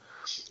well.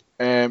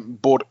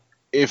 But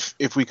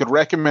if we could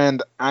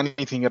recommend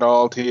anything at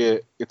all to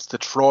you, it's to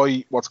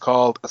try what's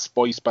called a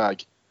spice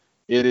bag.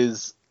 It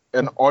is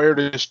an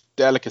Irish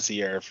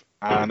delicacy, Irv,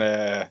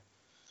 and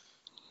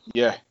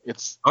yeah,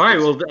 it's All right.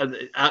 it's, Well,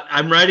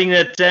 I'm writing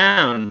that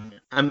down.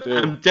 dude,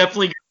 I'm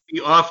definitely going to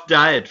be off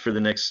diet for the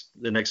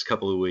next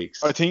couple of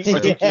weeks. I think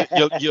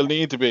you'll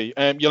need to be.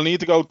 You'll need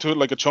to go to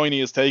like a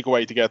Chinese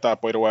takeaway to get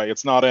that. By the way,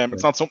 it's not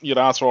something you'd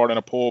ask for in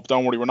a pub.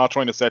 Don't worry, we're not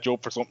trying to set you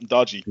up for something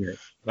dodgy.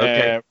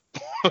 Yeah.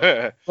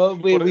 Okay. Well,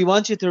 we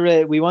want you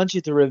to we want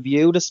you to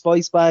review the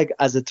spice bag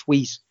as a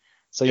tweet.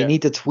 So you Yeah.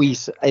 need to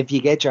tweet if you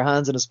get your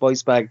hands on a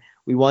spice bag.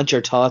 We want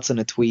your thoughts in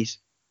a tweet.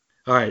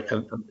 All right.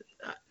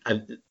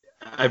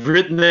 I've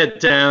written that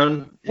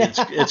down.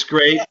 It's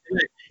great.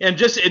 And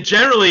just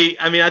generally,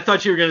 I mean, I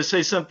thought you were going to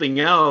say something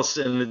else,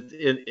 and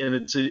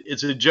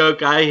it's a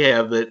joke I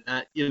have that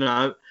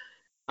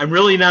I'm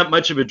really not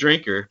much of a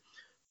drinker,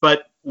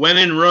 but when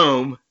in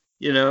Rome,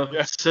 Yeah.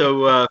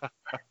 and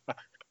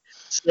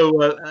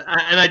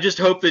I just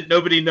hope that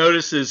nobody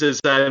notices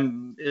as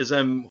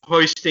I'm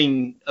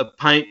hoisting a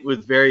pint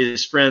with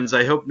various friends.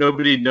 I hope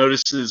nobody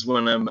notices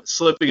when I'm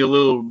slipping a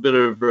little bit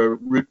of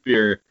root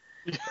beer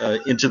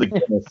into the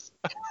Guinness.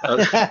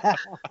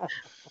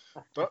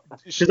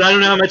 Because I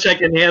don't know how much I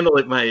can handle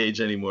at my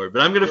age anymore,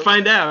 but I'm going to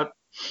find out.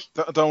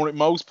 Don't worry,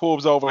 most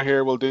pubs over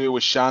here will do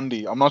with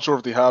shandy. I'm not sure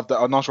if they have that.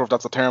 I'm not sure if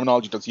that's a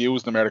terminology that's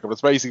used in America, but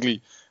it's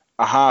basically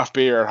a half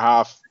beer,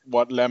 half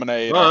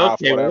lemonade, or Oh,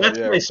 half okay. whatever. Well, that's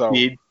Yeah, my so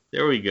speed.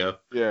 There we go.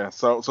 yeah,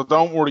 so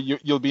don't worry,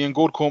 you'll be in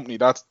good company.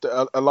 That's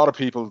a lot of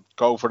people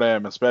go for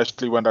them,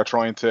 especially when they're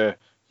trying to.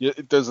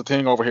 There's a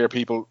thing over here,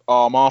 people.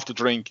 Oh, I'm off the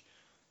drink.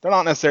 They're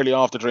not necessarily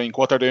off the drink.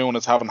 What they're doing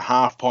is having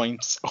half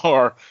pints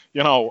or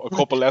a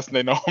couple less than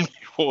they normally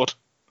would.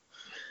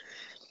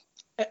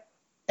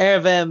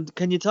 Irv,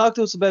 can you talk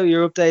to us about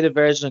your updated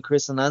version of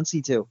Chris and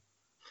Nancy too?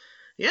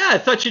 Yeah, I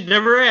thought you'd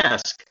never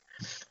ask.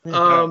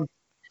 You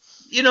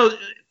know,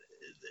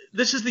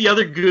 this is the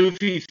other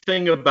goofy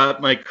thing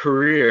about my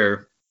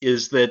career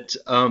is that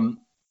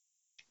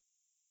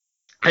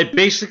I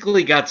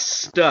basically got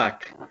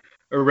stuck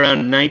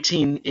around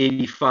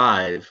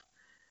 1985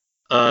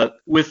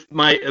 with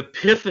my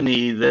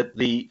epiphany that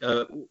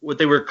what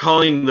they were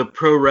calling the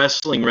pro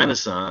wrestling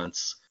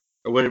renaissance,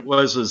 or what it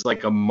was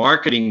like a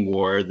marketing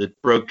war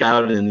that broke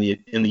out in the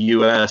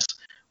U.S.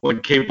 when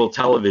cable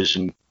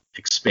television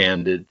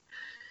expanded,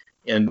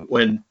 and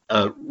when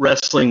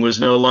wrestling was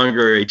no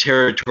longer a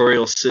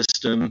territorial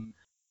system,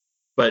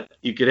 but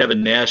you could have a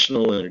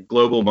national and a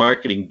global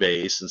marketing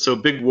base. And so a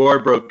big war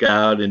broke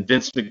out, and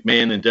Vince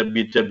McMahon and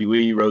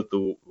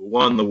WWE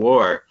won the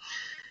war.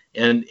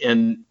 And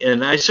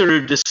I sort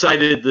of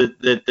decided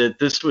that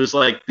this was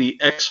like the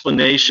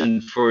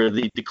explanation for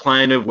the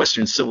decline of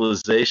Western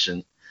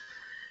civilization.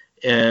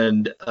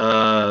 And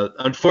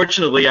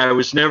unfortunately, I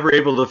was never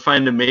able to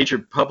find a major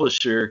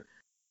publisher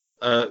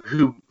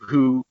who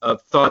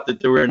thought that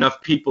there were enough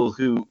people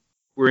who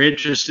were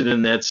interested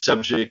in that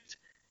subject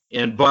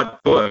and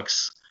bought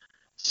books.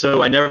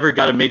 So I never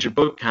got a major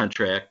book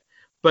contract.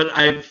 But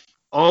I've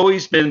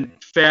always been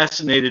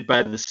fascinated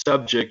by the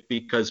subject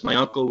because my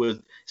uncle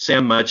with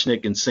Sam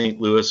Muchnick in St.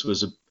 Louis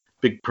was a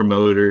big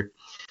promoter,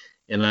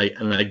 and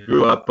I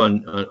grew up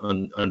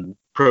on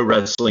pro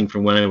wrestling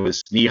from when I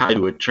was knee high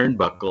to a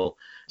turnbuckle.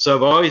 So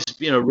I've always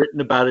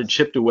written about it,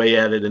 chipped away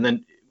at it, and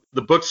then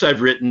the books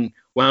I've written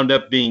wound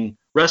up being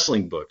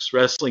wrestling books.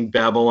 Wrestling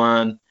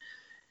Babylon,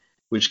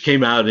 which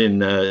came out in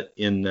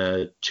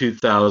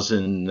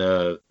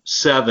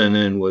 2007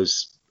 and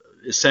was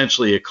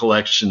essentially a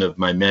collection of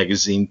my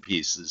magazine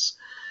pieces.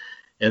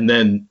 And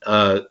then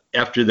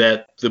after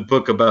that, the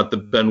book about the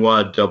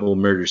Benoit double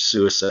murder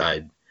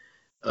suicide,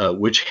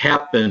 which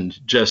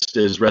happened just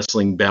as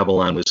Wrestling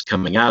Babylon was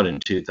coming out in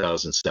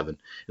 2007.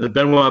 And the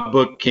Benoit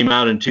book came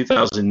out in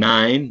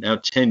 2009, now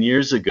 10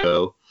 years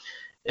ago.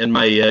 And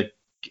my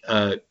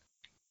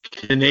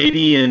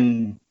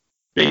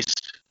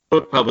Canadian-based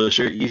book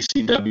publisher,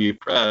 ECW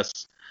Press,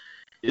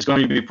 is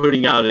going to be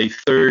putting out a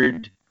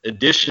third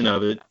edition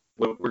of it,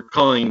 what we're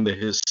calling the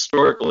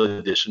historical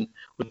edition,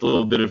 with a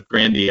little bit of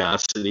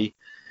grandiosity,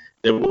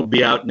 that will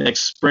be out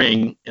next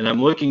spring. And I'm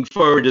looking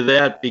forward to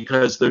that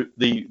because the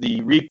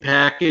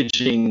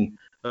repackaging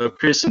of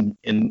Chris and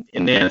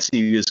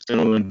Nancy is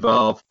going to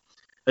involve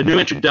a new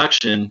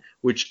introduction,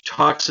 which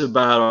talks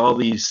about all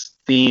these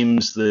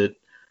themes that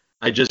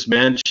I just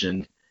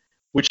mentioned,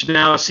 which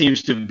now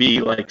seems to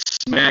be like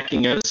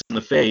smacking us in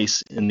the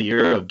face in the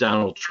era of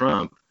Donald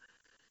Trump,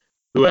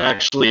 who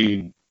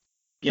actually,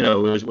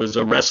 was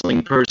a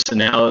wrestling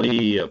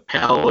personality, a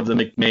pal of the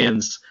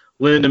McMahons.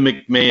 Linda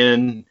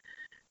McMahon,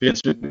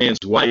 Vince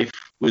McMahon's wife,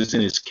 was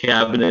in his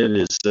cabinet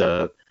as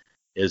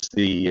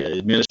the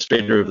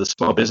administrator of the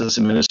Small Business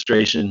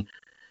Administration.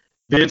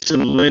 Vince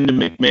and Linda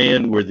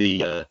McMahon were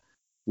the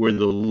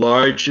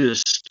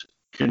largest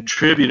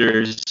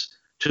contributors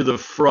to the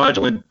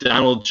fraudulent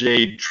Donald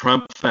J.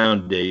 Trump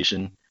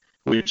Foundation,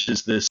 which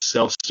is this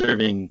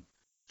self-serving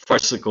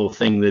farcical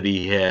thing that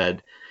he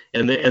had.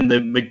 And the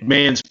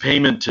McMahon's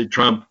payment to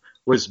Trump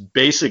was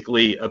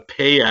basically a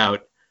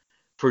payout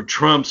for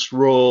Trump's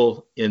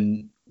role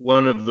in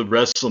one of the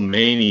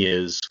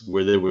WrestleManias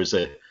where there was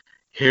a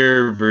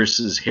hair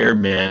versus hair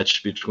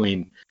match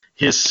between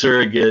his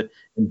surrogate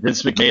and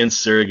Vince McMahon's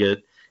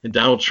surrogate, and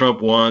Donald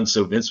Trump won,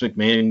 so Vince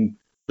McMahon,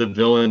 the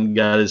villain,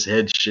 got his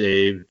head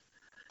shaved.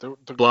 The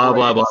Blah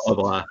blah greatest, blah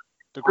blah.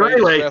 the But greatest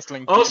anyway,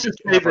 wrestling also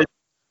gimmick say ever. that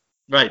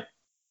right.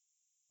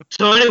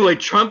 So anyway,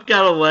 Trump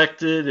got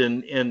elected,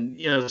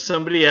 and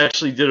somebody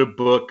actually did a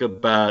book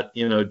about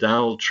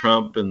Donald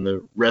Trump and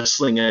the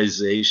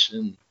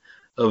wrestlingization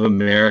of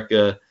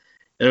America,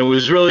 and it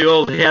was really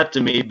old hat to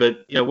me.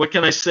 But what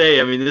can I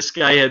say? I mean, this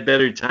guy had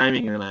better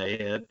timing than I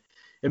had,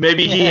 and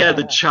maybe he had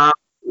the chop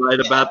to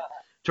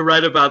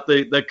write about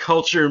the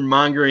culture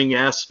mongering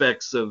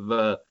aspects of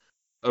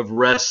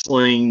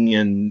wrestling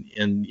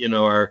and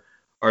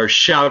our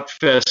shout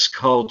fest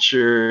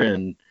culture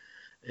and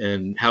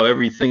how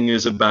everything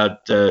is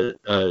about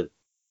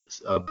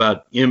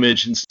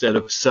image instead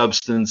of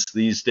substance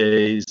these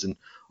days, and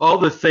all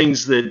the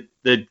things that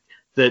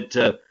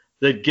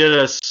get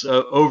us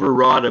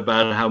overwrought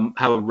about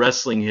how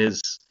wrestling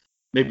has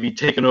maybe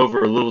taken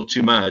over a little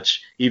too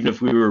much, even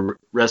if we were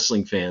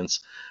wrestling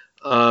fans.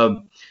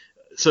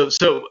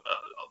 So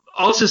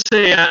also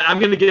say I'm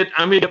gonna get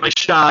my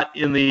shot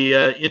in the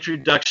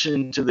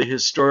introduction to the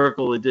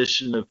historical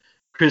edition of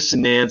Chris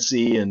and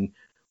Nancy, and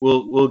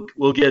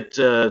we'll get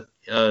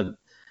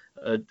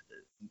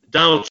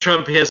Donald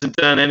Trump hasn't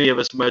done any of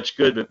us much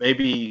good, but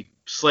maybe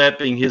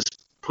slapping his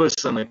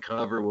puss on the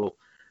cover will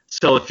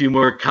sell a few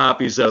more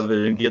copies of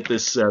it and get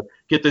this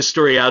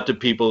story out to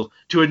people,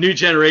 to a new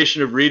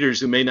generation of readers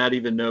who may not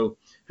even know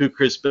who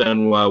Chris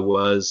Benoit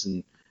was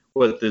and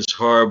what this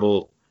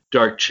horrible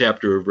dark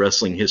chapter of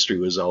wrestling history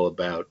was all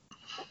about.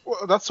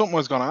 Well, that's something I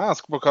was going to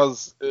ask,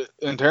 because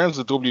in terms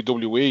of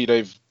WWE,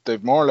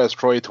 they've more or less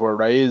tried to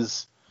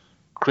erase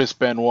Chris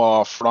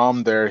Benoit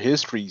from their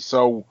history.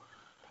 So,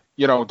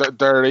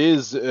 there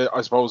is,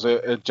 I suppose,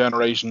 a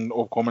generation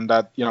upcoming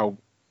that,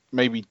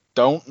 maybe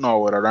don't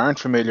know it or aren't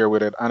familiar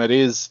with it. And it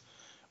is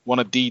one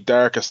of the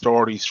darkest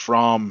stories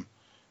from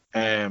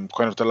kind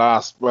of the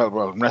last, well,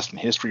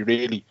 wrestling history,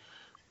 really.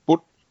 But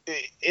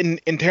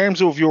in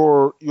terms of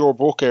your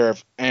book,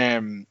 Irv,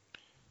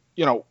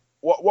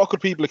 what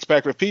could people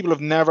expect if people have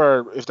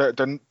never, if they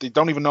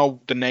don't even know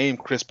the name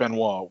Chris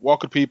Benoit? What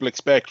could people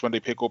expect when they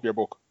pick up your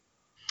book?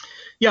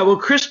 Yeah, well,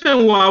 Chris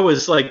Benoit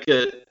was like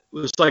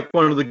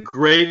one of the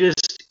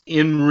greatest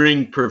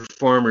in-ring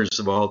performers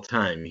of all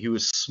time. He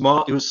was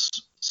small. He was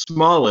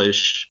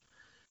smallish,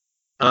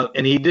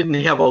 and he didn't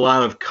have a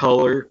lot of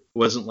color.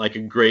 Wasn't like a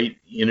great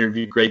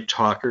great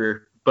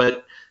talker,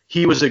 but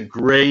he was a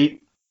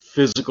great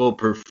physical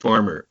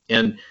performer,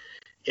 and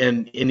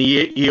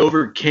he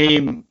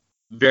overcame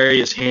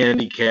various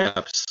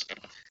handicaps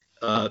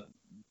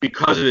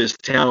because of his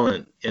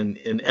talent,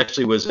 and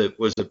actually was a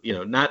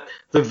not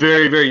the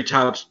very, very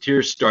top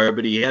tier star,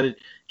 but he had a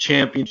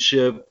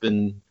championship,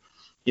 and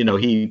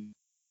he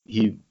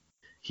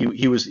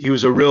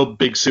was a real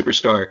big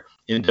superstar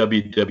in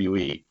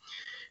WWE.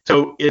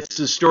 So it's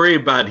a story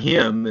about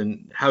him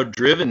and how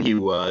driven he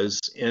was,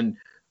 and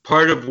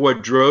part of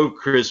what drove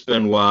Chris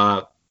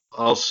Benoit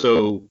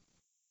also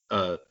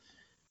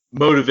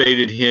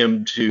motivated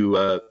him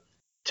to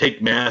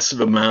take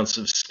massive amounts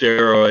of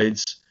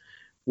steroids,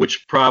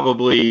 which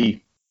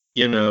probably,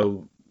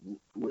 in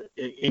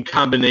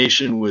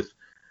combination with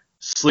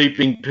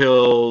sleeping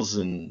pills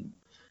and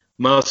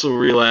muscle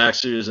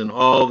relaxers and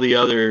all the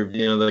other,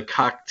 the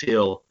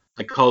cocktail,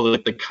 I call it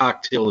like the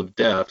cocktail of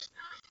death,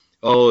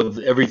 all of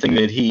everything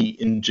that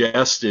he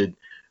ingested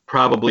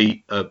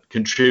probably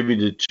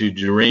contributed to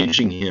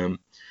deranging him.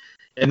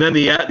 And then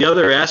the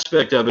other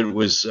aspect of it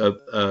was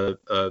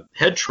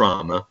head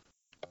trauma,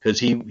 because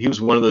he was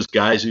one of those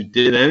guys who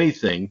did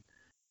anything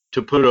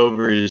to put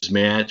over his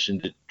match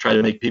and to try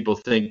to make people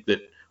think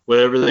that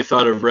whatever they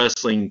thought of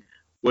wrestling,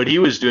 what he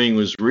was doing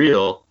was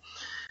real.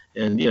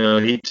 And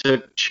he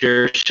took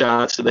chair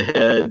shots to the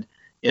head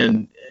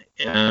and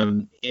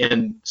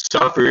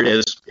suffered,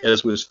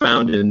 as was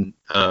found in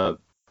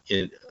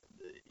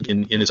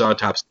his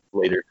autopsy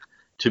later,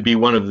 to be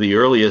one of the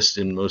earliest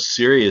and most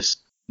serious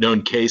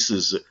known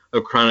cases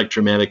of chronic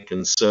traumatic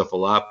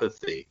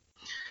encephalopathy.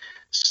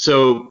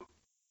 So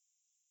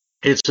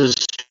it's a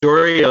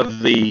story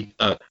of the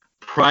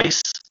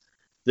price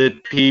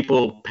that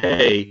people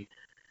pay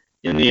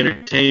in the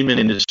entertainment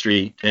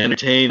industry to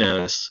entertain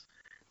us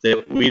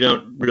that we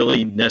don't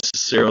really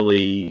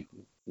necessarily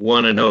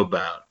want to know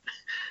about,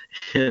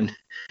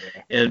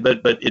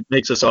 but it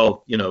makes us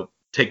all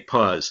take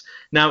pause.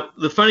 Now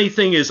the funny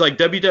thing is, like,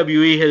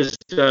 WWE has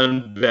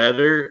done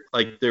better.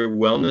 Like, their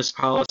wellness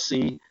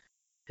policy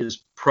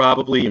has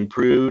probably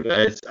improved.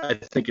 I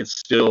think it's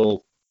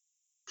still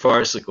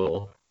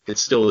farcical.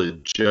 It's still a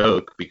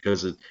joke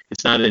because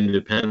it's not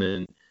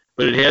independent,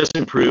 but it has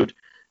improved.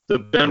 The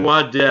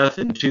Benoit death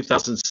in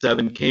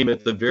 2007 came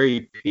at the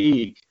very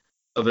peak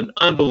of an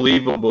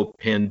unbelievable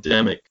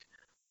pandemic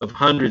of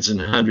hundreds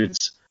and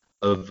hundreds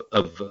of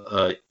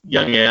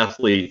young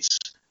athletes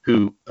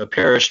who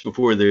perished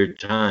before their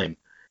time,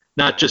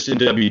 not just in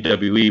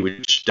WWE,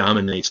 which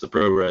dominates the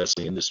pro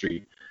wrestling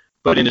industry,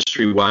 but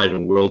industry-wide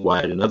and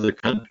worldwide in other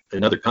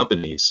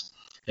companies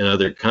and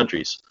other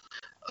countries.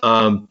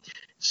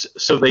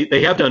 So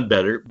they have done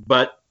better,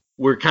 but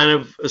we're kind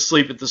of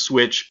asleep at the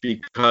switch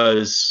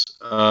because,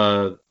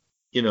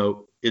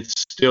 it's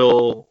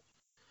still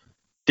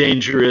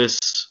dangerous,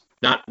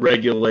 not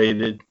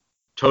regulated,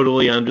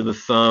 totally under the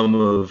thumb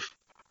of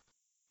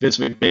Vince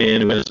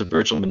McMahon, who has a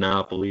virtual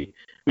monopoly.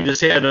 We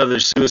just had another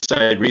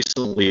suicide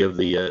recently of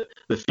the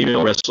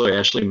female wrestler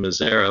Ashley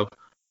Mazzaro,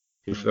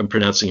 if I'm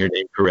pronouncing her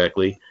name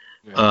correctly.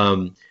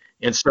 Yeah.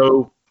 And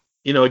so,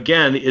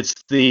 again, it's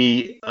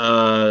the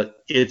how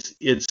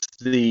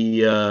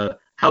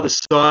the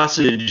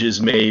sausage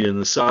is made in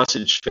the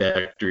sausage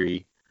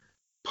factory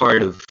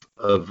part of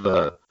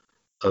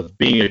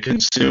being a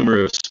consumer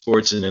of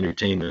sports and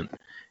entertainment,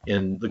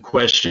 and the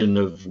question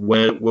of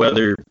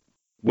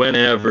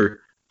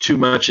whenever too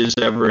much is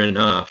ever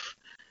enough,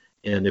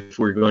 and if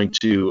we're going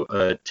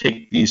to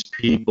take these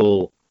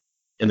people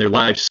and their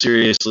lives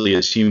seriously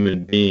as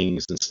human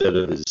beings instead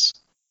of as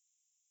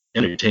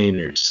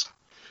entertainers.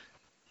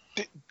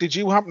 Did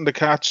you happen to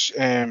catch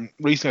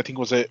recently? I think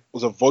it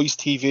was a Voice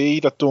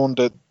TV that done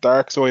the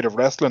Dark Side of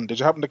Wrestling. Did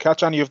you happen to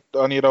catch any of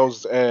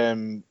those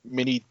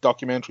mini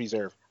documentaries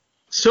there?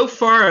 So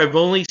far, I've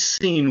only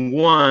seen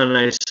one.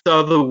 I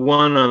saw the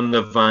one on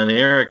the Von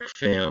Erich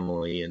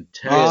family in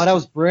Texas. Oh, that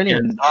was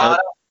brilliant.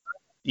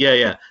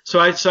 Yeah. So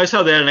I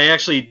saw that, and I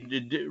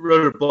actually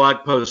wrote a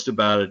blog post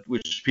about it,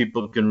 which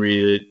people can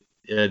read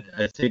it.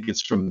 I think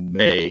it's from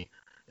May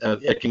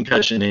at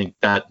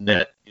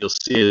concussioninc.net. You'll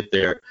see it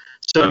there.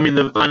 So, I mean,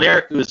 the Von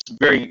Erich was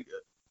very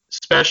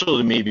special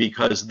to me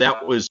because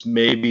that was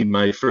maybe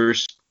my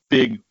first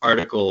big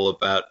article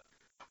about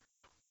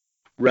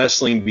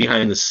wrestling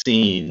behind the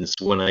scenes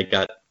when I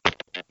got,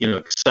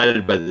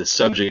 excited by the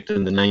subject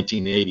in the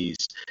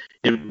 1980s.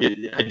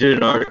 I did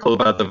an article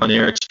about the Von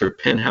Erichs for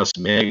Penthouse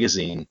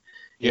magazine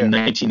in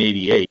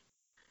 1988,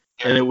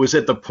 and it was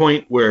at the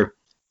point where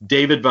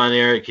David Von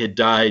Erich had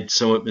died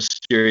somewhat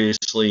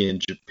mysteriously in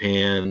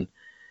Japan,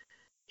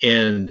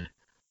 and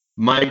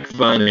Mike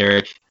Von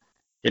Erich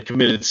had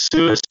committed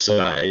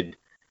suicide.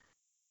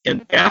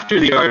 And after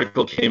the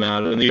article came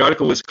out, and the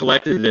article was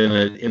collected in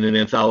an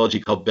anthology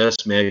called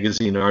Best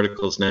Magazine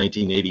Articles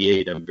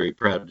 1988, I'm very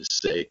proud to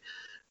say.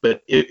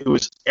 But it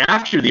was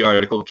after the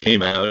article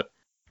came out,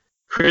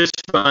 Chris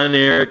Von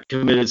Erich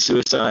committed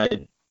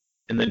suicide,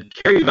 and then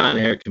Kerry Von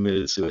Erich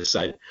committed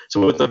suicide.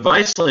 So what the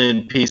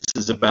Viceland piece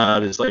is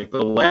about is like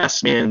the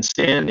last man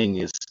standing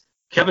is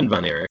Kevin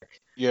Von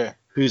Erich,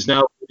 who's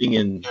now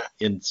living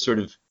in sort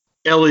of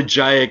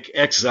elegiac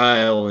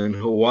exile in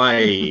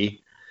Hawaii.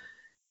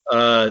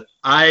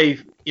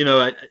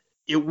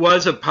 It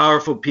was a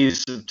powerful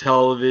piece of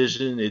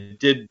television. It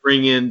did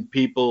bring in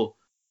people,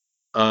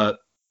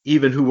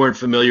 even who weren't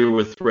familiar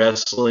with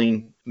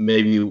wrestling.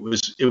 Maybe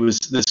it was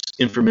this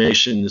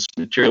information, this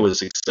material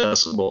was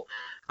accessible.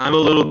 I'm a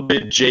little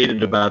bit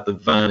jaded about the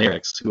Von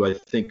Erichs, who I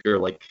think are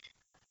like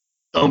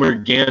Elmer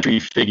Gantry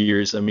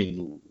figures. I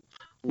mean,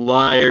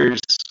 liars,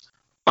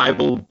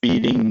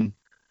 Bible-beating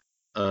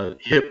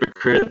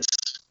hypocrites,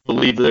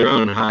 believe their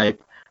own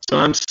hype. So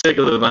I'm sick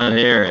of the Von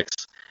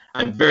Erichs.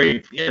 I'm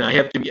very, I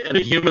have to be at a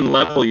human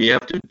level. You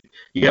have to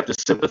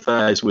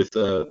sympathize with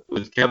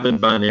Kevin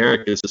Von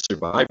Erich as a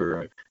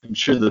survivor. I'm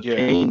sure the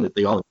pain that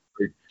they all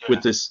endured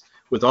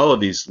with all of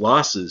these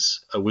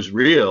losses was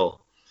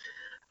real.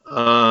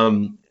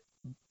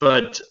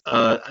 But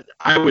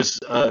I was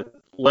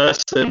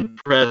less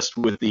impressed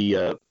with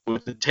the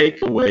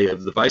takeaway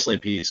of the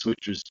Viceland piece,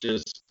 which was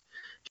just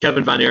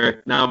Kevin Von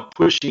Erich now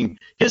pushing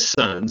his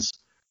sons,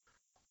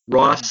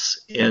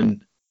 Ross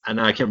and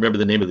I can't remember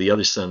the name of the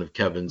other son of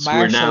Kevin's.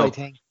 Marshall, I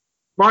think.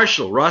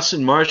 Ross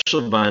and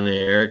Marshall Von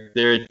Erich.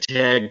 They're a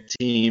tag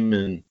team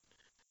in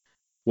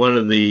one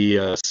of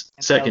the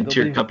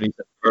second-tier companies,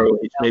 ROH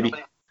maybe.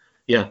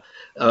 Yeah,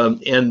 so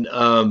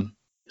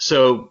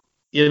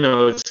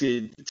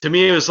to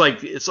me it's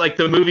like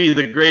the movie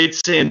The Great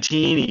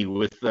Santini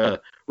with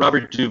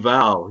Robert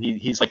Duvall.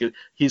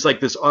 He's like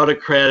this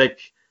autocratic,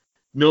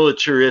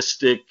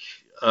 militaristic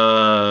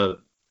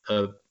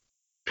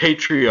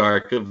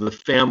patriarch of the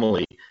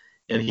family,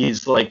 and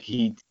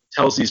he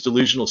tells these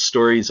delusional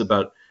stories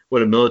about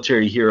what a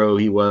military hero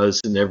he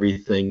was and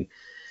everything.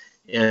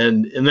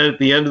 And then at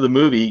the end of the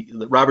movie,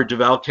 the Robert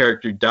Duvall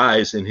character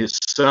dies, and his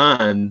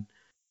son,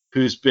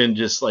 who's been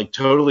just like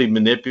totally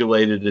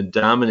manipulated and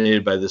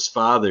dominated by this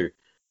father,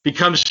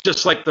 becomes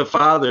just like the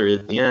father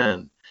at the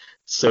end.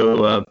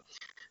 So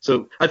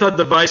I thought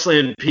the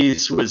Viceland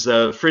piece was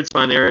Fritz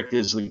Von Erich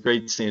is the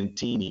Great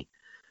Santini.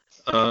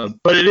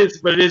 But it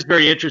is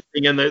very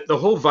interesting, and the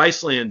whole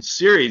Viceland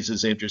series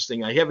is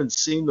interesting. I haven't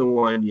seen the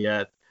one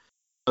yet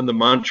on the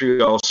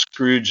Montreal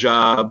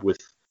Screwjob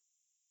with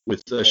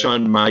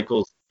Shawn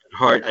Michaels and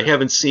Hart. I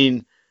haven't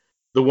seen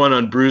the one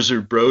on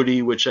Bruiser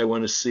Brody, which I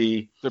want to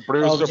see. The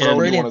Bruiser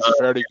Brody one is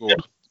very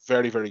good,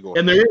 very, very good.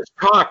 And there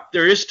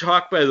is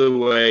talk, by the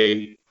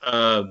way,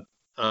 that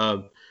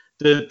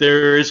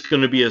there is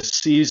going to be a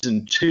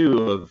season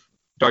 2 of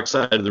Dark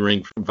Side of the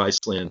Ring from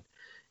Viceland,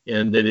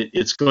 and that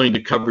it's going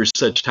to cover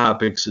such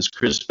topics as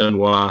Chris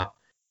Benoit.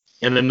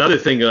 And another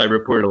thing that I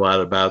report a lot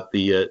about,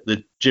 the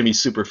Jimmy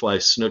Superfly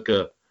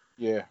Snuka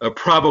Yeah. a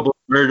probable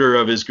murder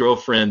of his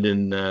girlfriend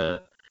in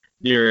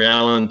near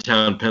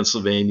Allentown,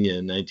 Pennsylvania,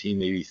 in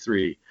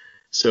 1983.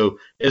 So,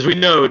 as we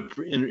know,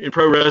 in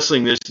pro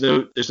wrestling, there's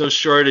no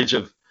shortage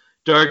of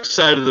dark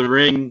side of the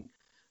ring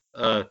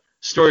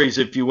stories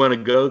if you want to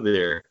go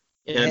there,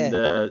 and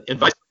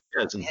vice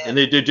versa, and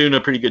they're doing a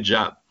pretty good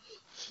job.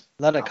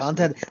 A lot of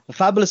content. The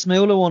Fabulous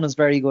Moolah one is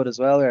very good as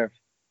well. There,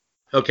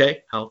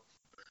 Okay,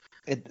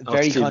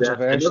 very see that.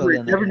 controversial.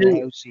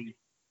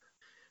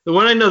 The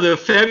one I know, the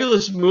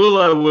Fabulous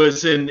Moolah,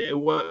 was in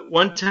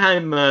one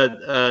time.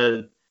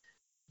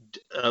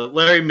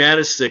 Larry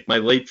Matisick, my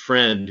late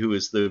friend, who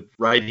was the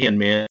right-hand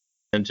man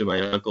to my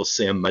uncle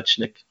Sam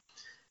Muchnick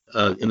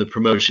in the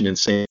promotion in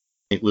St.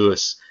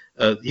 Louis,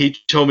 he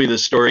told me the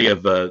story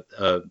of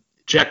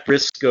Jack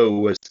Briscoe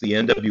was the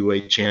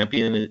NWA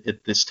champion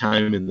at this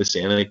time in this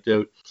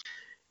anecdote.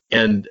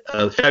 And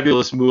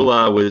Fabulous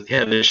Moolah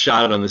had a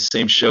shot on the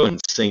same show in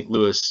St.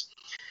 Louis.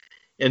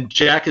 And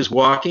Jack is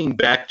walking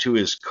back to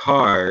his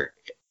car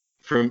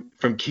from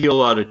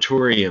Kiel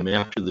Auditorium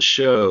after the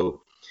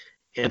show,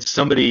 and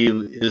somebody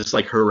is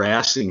like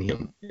harassing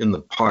him in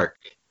the park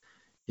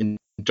in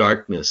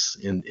darkness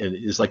and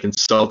is like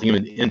insulting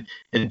him.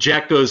 And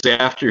Jack goes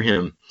after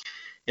him.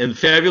 And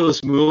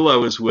Fabulous Moolah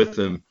was with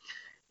him.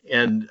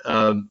 And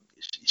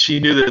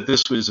she knew that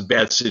this was a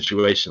bad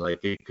situation.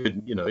 Like it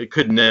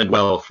couldn't end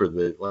well for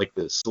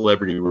the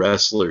celebrity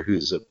wrestler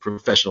who's a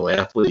professional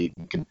athlete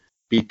and can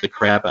beat the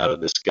crap out of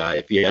this guy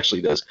if he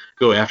actually does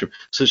go after him.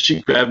 So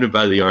she grabbed him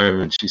by the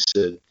arm and she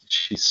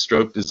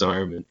stroked his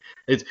arm, and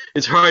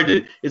it's hard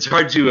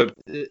to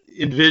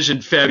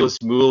envision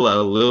Fabulous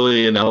Moolah,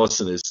 Lillian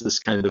Ellison, as this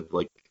kind of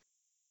like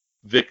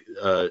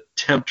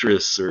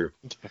temptress or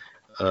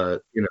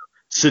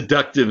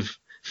seductive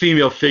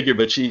female figure,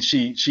 but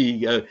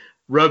she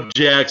rubbed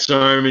Jack's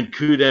arm and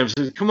cooed him and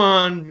said, "Come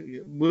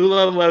on,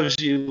 Moolah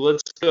loves you.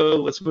 Let's go.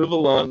 Let's move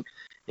along."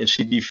 And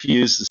she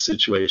defused the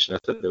situation. I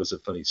thought that was a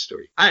funny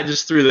story. I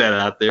just threw that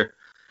out there.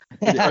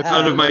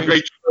 One of my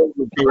great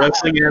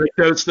wrestling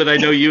anecdotes that I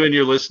know you and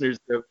your listeners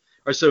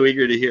are so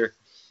eager to hear.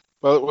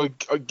 Well,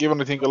 given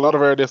I think a lot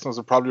of our listeners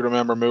will probably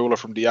remember Moolah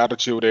from the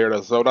Attitude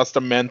Era, so that's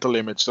the mental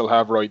image they'll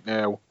have right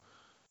now.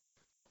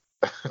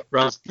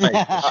 Right.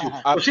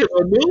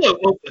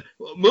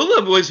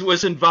 Moolah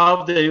was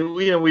involved in,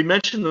 we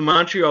mentioned the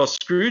Montreal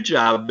screw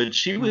job, but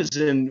she was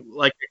in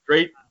like a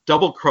great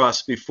double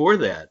cross before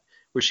that,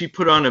 where she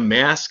put on a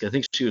mask. I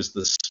think she was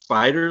the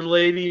Spider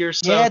Lady or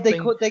something.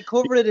 Yeah, they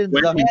covered it in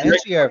the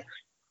documentary.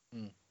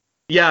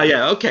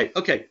 Yeah. Okay.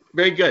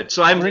 Very good.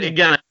 So I've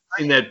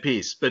seen that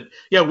piece. But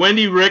yeah,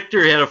 Wendy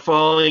Richter had a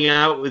falling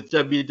out with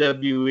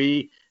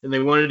WWE, and they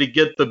wanted to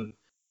get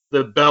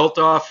the belt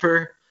off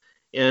her.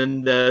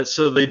 And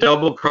so they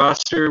double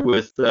crossed her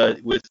with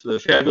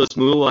the Fabulous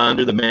Moolah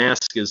under the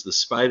mask as the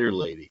Spider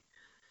Lady.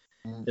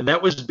 And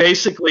that was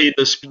basically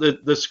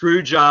the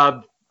screw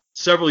job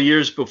several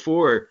years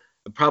before,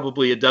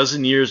 probably a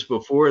dozen years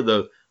before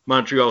the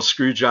Montreal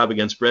screw job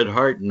against Bret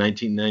Hart in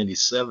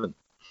 1997.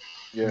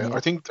 Yeah, I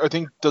think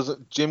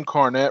Jim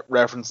Cornette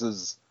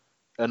references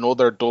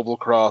another double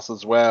cross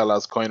as well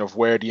as kind of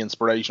where the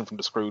inspiration from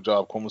the screw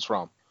job comes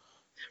from.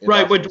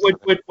 Right. What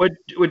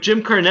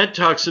Jim Cornette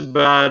talks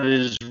about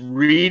is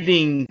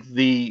reading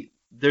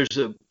there's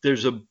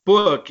a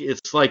book.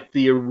 It's like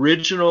the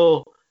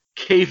original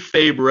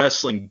kayfabe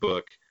wrestling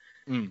book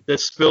that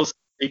spills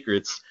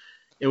secrets.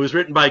 It was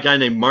written by a guy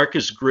named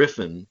Marcus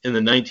Griffin in the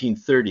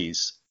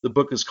 1930s. The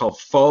book is called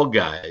Fall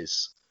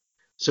Guys.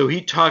 So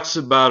he talks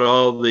about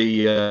all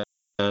the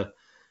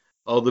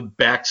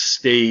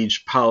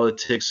backstage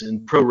politics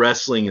in pro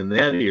wrestling in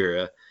that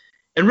era.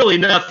 And really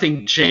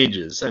nothing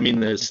changes. I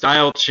mean, the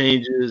style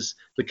changes,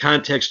 the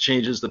context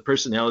changes, the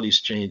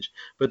personalities change,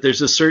 but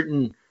there's a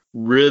certain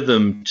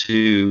rhythm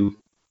to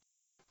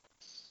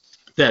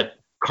that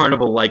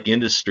carnival-like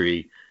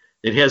industry.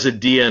 It has a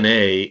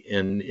DNA,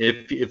 and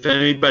if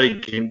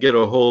anybody can get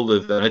a hold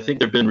of it, I think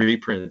there have been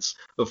reprints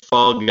of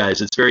Fall Guys.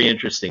 It's very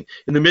interesting.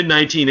 In the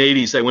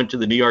mid-1980s, I went to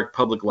the New York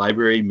Public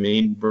Library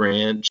main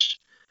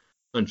branch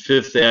on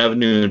 5th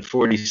Avenue and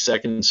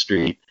 42nd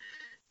Street,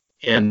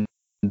 and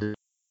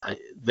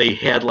they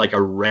had like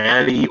a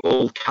ratty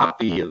old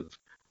copy of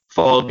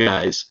Fall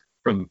Guys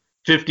from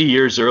 50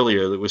 years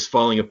earlier that was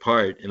falling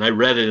apart, and I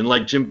read it, and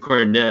like Jim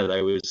Cornette,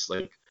 I was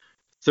like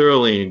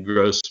thoroughly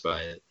engrossed by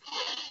it.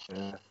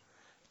 Yeah.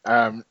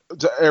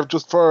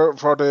 Just for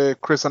the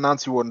Chris and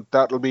Nancy one,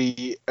 that'll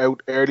be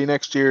out early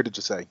next year, did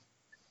you say?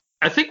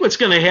 I think what's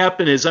going to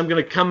happen is I'm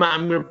going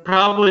to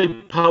probably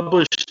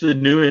publish the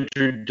new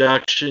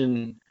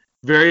introduction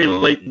very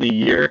late in the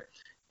year.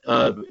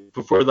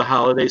 Before the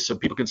holidays, so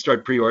people can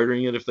start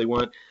pre-ordering it if they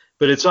want.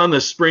 But it's on the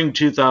spring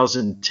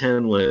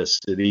 2010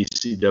 list at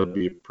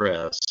ECW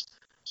Press.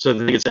 So I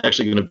think it's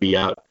actually going to be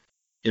out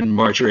in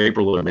March or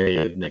April or May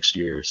of next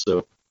year.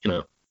 So,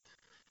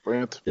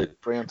 Brilliant.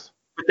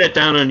 Put that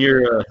down on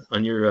your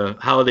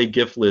holiday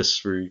gift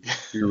list for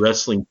your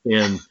wrestling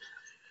fan.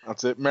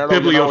 That's it. Merlo,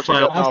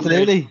 Bibliophile.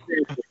 Absolutely.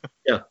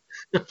 Yeah.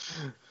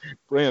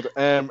 Brilliant.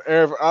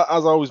 Irv,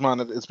 as always,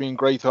 man, it's been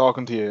great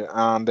talking to you.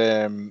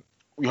 And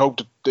we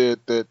hope that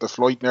the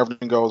flight and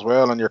everything goes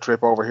well, and your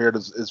trip over here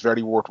is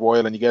very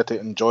worthwhile, and you get to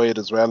enjoy it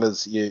as well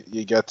as you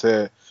get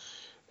to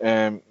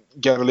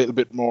get a little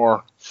bit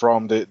more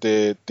from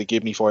the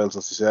Gibney files,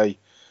 as you say.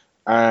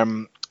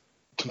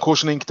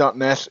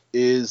 Concussioninc.net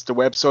is the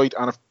website,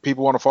 and if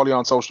people want to follow you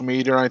on social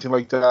media or anything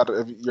like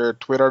that, your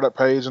Twitter that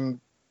page and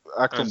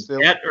active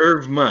still. At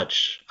Irv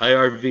Much,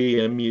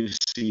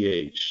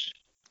 IRVMUCH.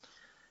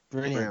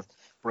 Brilliant.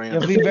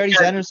 Brilliant. You've been very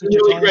generous with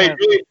your Really time. great, Irv.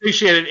 really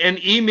appreciate it.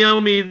 And email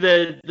me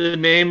the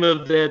name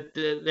of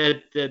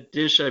that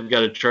dish. I've got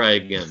to try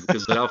again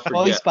because I'll forget.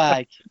 Voice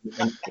bag.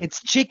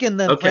 It's chicken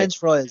and Okay. French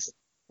fries.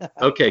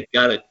 Okay,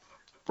 got it.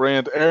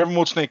 Brilliant. Very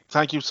much, Nick.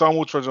 Thank you so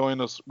much for joining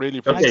us. Really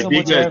appreciate Okay, Thanks so be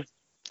much, good. Irv.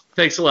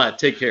 Thanks a lot.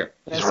 Take care.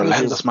 He's Best a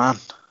relentless wishes. man.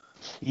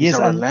 Yes, He's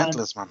a and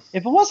relentless man.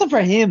 if it wasn't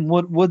for him,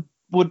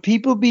 would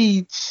people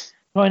be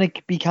trying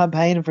to be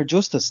campaigning for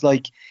justice?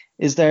 Like,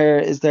 is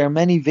there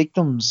many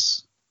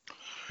victims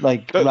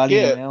like rallying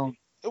Yeah. around?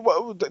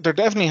 Well, there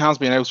definitely has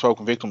been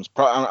outspoken victims,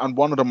 and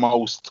one of the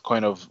most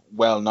kind of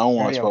well-known,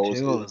 I Gary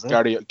suppose, O'Toole, is is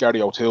it?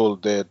 Gary O'Toole,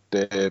 the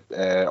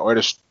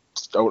Irish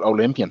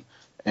Olympian,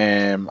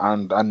 and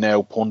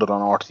now pundit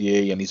on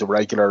RTE, and he's a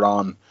regular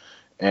on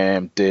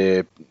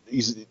the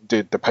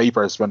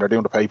papers when they're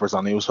doing the papers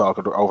on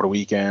Newstalk over the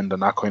weekend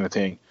and that kind of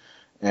thing.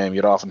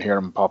 You'd often hear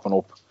him popping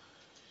up.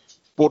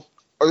 But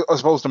I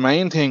suppose the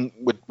main thing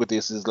with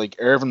this is like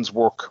Irvin's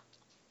work,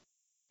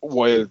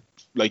 while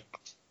like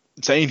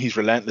saying he's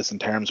relentless in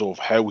terms of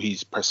how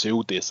he's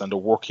pursued this and the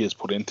work he has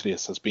put into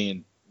this has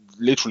been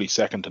literally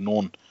second to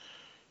none.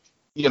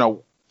 You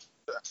know,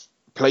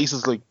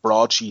 places like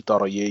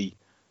broadsheet.ie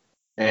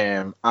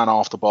and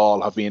Off the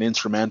Ball have been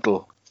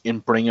instrumental in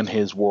bringing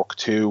his work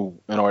to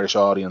an Irish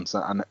audience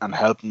and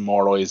helping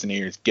more eyes and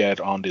ears get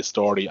on this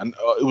story. And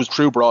it was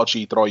through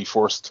Broadsheet that I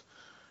first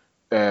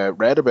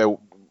read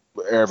about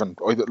Irvin.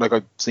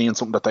 I'd seen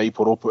something that they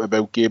put up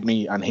about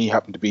Gibney, and he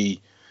happened to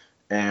be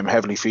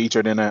heavily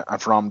featured in it, and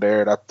from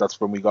there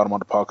that's when we got him on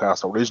the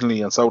podcast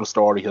originally, and so the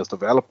story has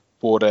developed.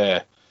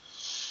 But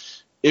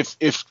if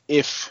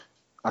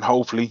and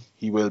hopefully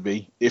he will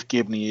be, if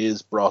Gibney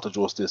is brought to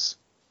justice,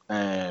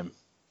 I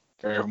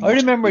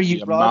remember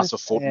you brought massive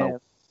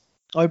footnote.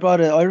 I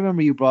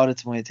remember you brought it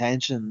to my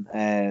attention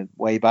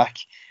way back,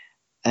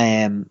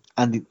 and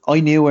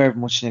I knew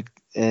Irvin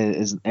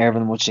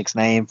Muchnick's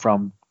name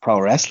from pro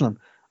wrestling.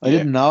 I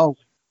didn't know.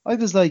 I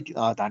was like,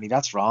 oh, Danny,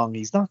 that's wrong.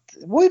 He's not.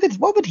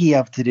 What would he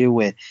have to do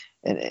with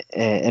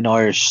an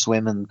Irish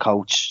swimming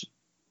coach?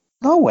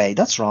 No way,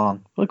 that's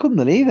wrong. I couldn't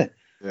believe it.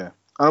 Yeah,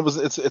 and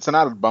it's an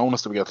added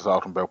bonus to be able to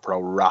talk about pro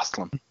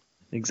wrestling.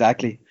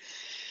 Exactly.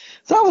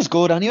 So that was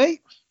good anyway.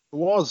 It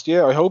was,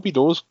 yeah. I hope he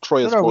does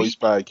try his spice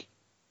bag.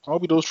 I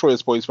hope he does try his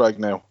spice bag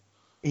now.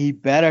 He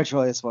better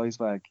try a spice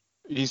bag.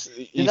 He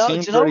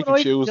seems very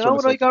confused. Do you know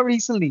what I got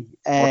recently?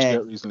 What you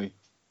got recently?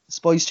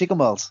 Spiced chicken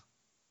balls.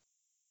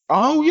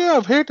 Oh yeah,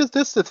 I've heard this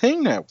is the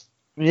thing now.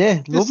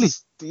 Yeah, lovely.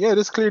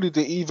 This clearly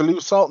the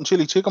evolution. Salt and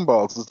chili chicken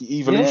balls is the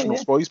evolution of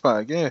spice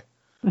bag. Yeah,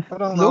 I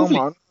don't know,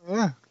 man.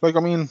 Yeah, like I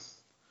mean,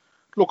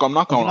 look, I'm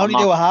not going. You can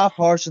only do a half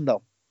portion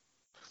though.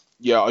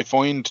 Yeah, I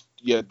find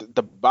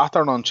the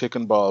batter on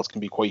chicken balls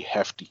can be quite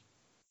hefty.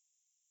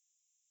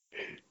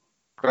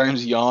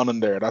 Graham's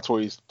yawning there. That's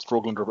why he's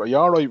struggling to. Are you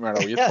all right, Mero?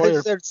 Are you tired? I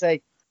was there to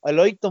say I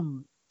like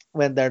them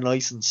when they're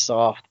nice and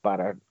soft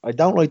batter. I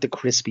don't like the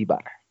crispy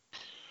batter.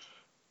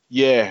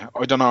 Yeah,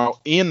 I don't know.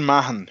 Ian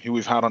Mahan, who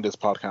we've had on this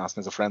podcast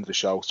and is a friend of the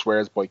show,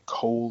 swears by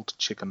cold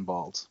chicken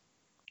balls,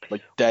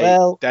 like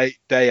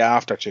day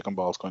after chicken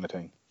balls kind of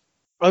thing.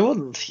 I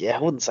wouldn't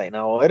say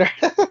no either.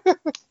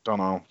 Don't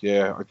know.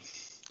 Yeah,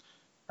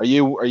 are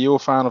you a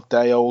fan of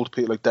day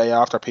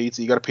after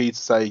pizza? You got a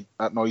pizza say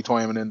at night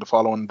time and then the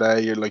following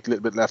day you're like a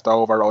little bit left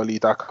over. I'll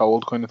eat that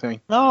cold kind of thing.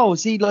 No,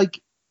 see,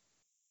 like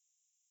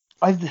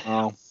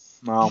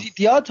No.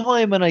 The odd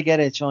time when I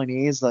get a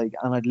Chinese, like,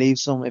 and I'd leave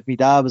some, if my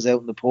dad was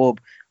out in the pub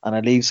and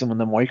I'd leave some in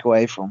the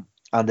microwave for him,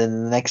 and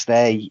then the next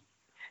day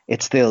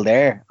it's still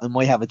there, I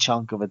might have a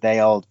chunk of a day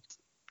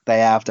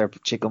after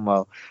chicken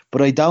ball.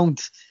 But I don't,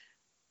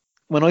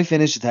 when I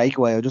finish the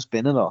takeaway, I just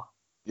bin it all.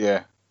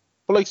 Yeah.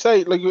 But like,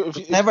 say, like,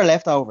 if never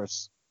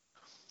leftovers.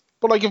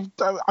 But like,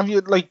 have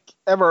you like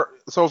ever?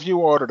 So if you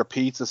ordered a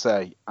pizza,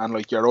 say, and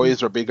like your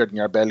eyes were bigger than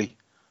your belly,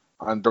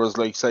 and there was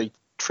like, say,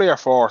 3 or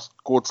 4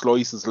 good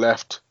slices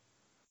left.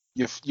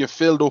 You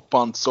filled up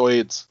on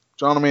sides.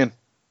 Do you know what I mean?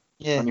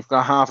 Yeah. And you've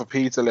got half a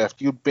pizza left.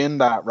 You'd bin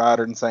that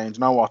rather than saying, do you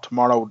know what,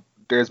 tomorrow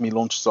there's me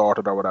lunch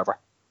sorted or whatever.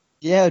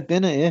 Yeah, I'd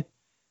bin it. Yeah.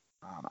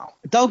 I don't know.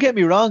 Don't get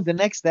me wrong. The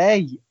next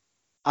day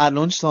at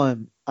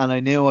lunchtime, and I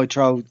knew I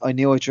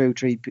threw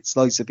 3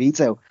 slices of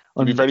pizza out.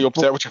 You'd be very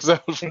upset with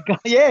yourself.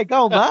 Yeah,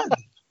 go mad.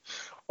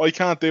 I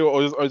can't do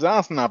it. I was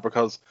asking that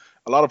because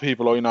a lot of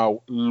people I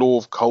know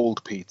love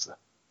cold pizza,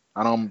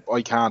 and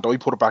I can't. I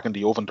put it back in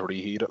the oven to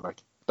reheat it. Like,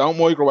 don't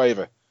microwave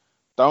it.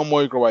 Don't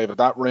microwave it.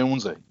 That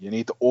ruins it. You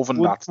need to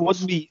oven that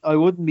stuff. I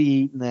wouldn't be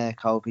eating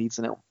cold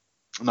pizza now.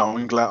 No,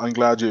 I'm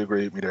glad you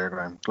agree with me there,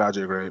 Graham. Glad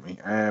you agree with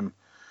me.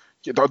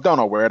 I don't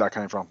know where that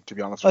came from, to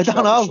be honest. I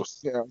don't know.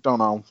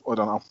 I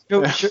don't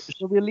know.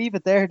 Should we leave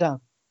it there,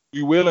 Dan?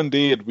 We will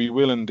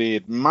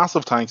indeed.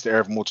 Massive thanks to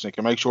Irv Muchnick,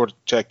 and make sure to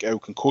check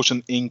out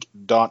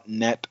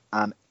concussioninc.net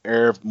and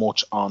Irv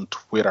Much on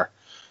Twitter,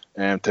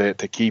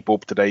 to keep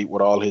up to date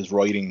with all his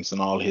writings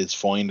and all his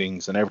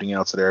findings and everything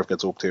else that Irv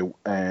gets up to.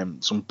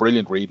 Some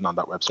brilliant reading on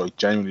that website,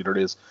 genuinely there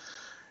is.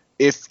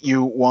 If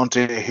you want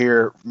to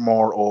hear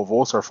more of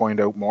us or find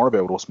out more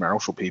about us,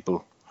 Marshall,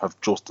 people have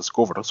just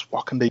discovered us,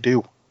 what can they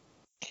do?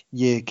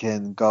 You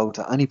can go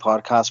to any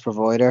podcast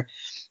provider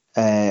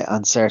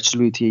and search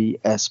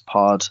WTS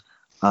Pod,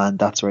 and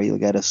that's where you'll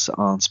get us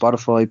on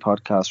Spotify,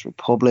 Podcast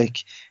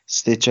Republic,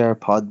 Stitcher,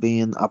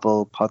 Podbean,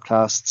 Apple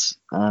Podcasts,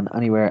 and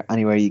anywhere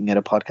you can get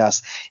a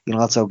podcast. You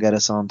can also get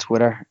us on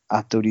Twitter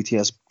at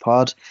WTS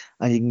Pod,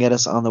 and you can get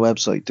us on the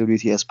website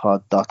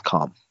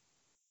WTSpod.com.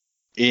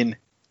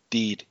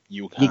 Indeed,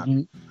 you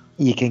can.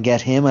 You can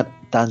get him at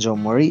Danjo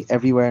Murray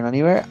everywhere and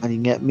anywhere, and you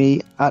can get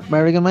me at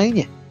Merrigan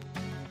Mania.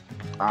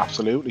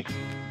 Absolutely.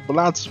 Well,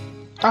 lads,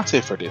 that's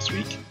it for this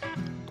week.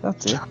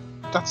 That's it.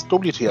 That's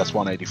WTS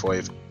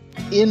 185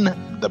 in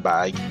the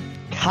bag.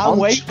 Can't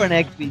wait for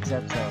next week's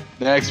episode.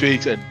 Next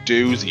week's a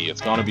doozy. It's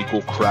going to be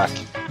good crack.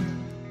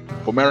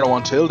 But Mero,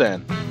 until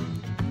then,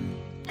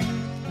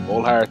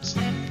 all hearts.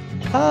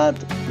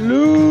 Can't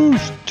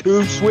lose.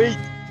 Too sweet.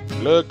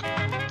 Look.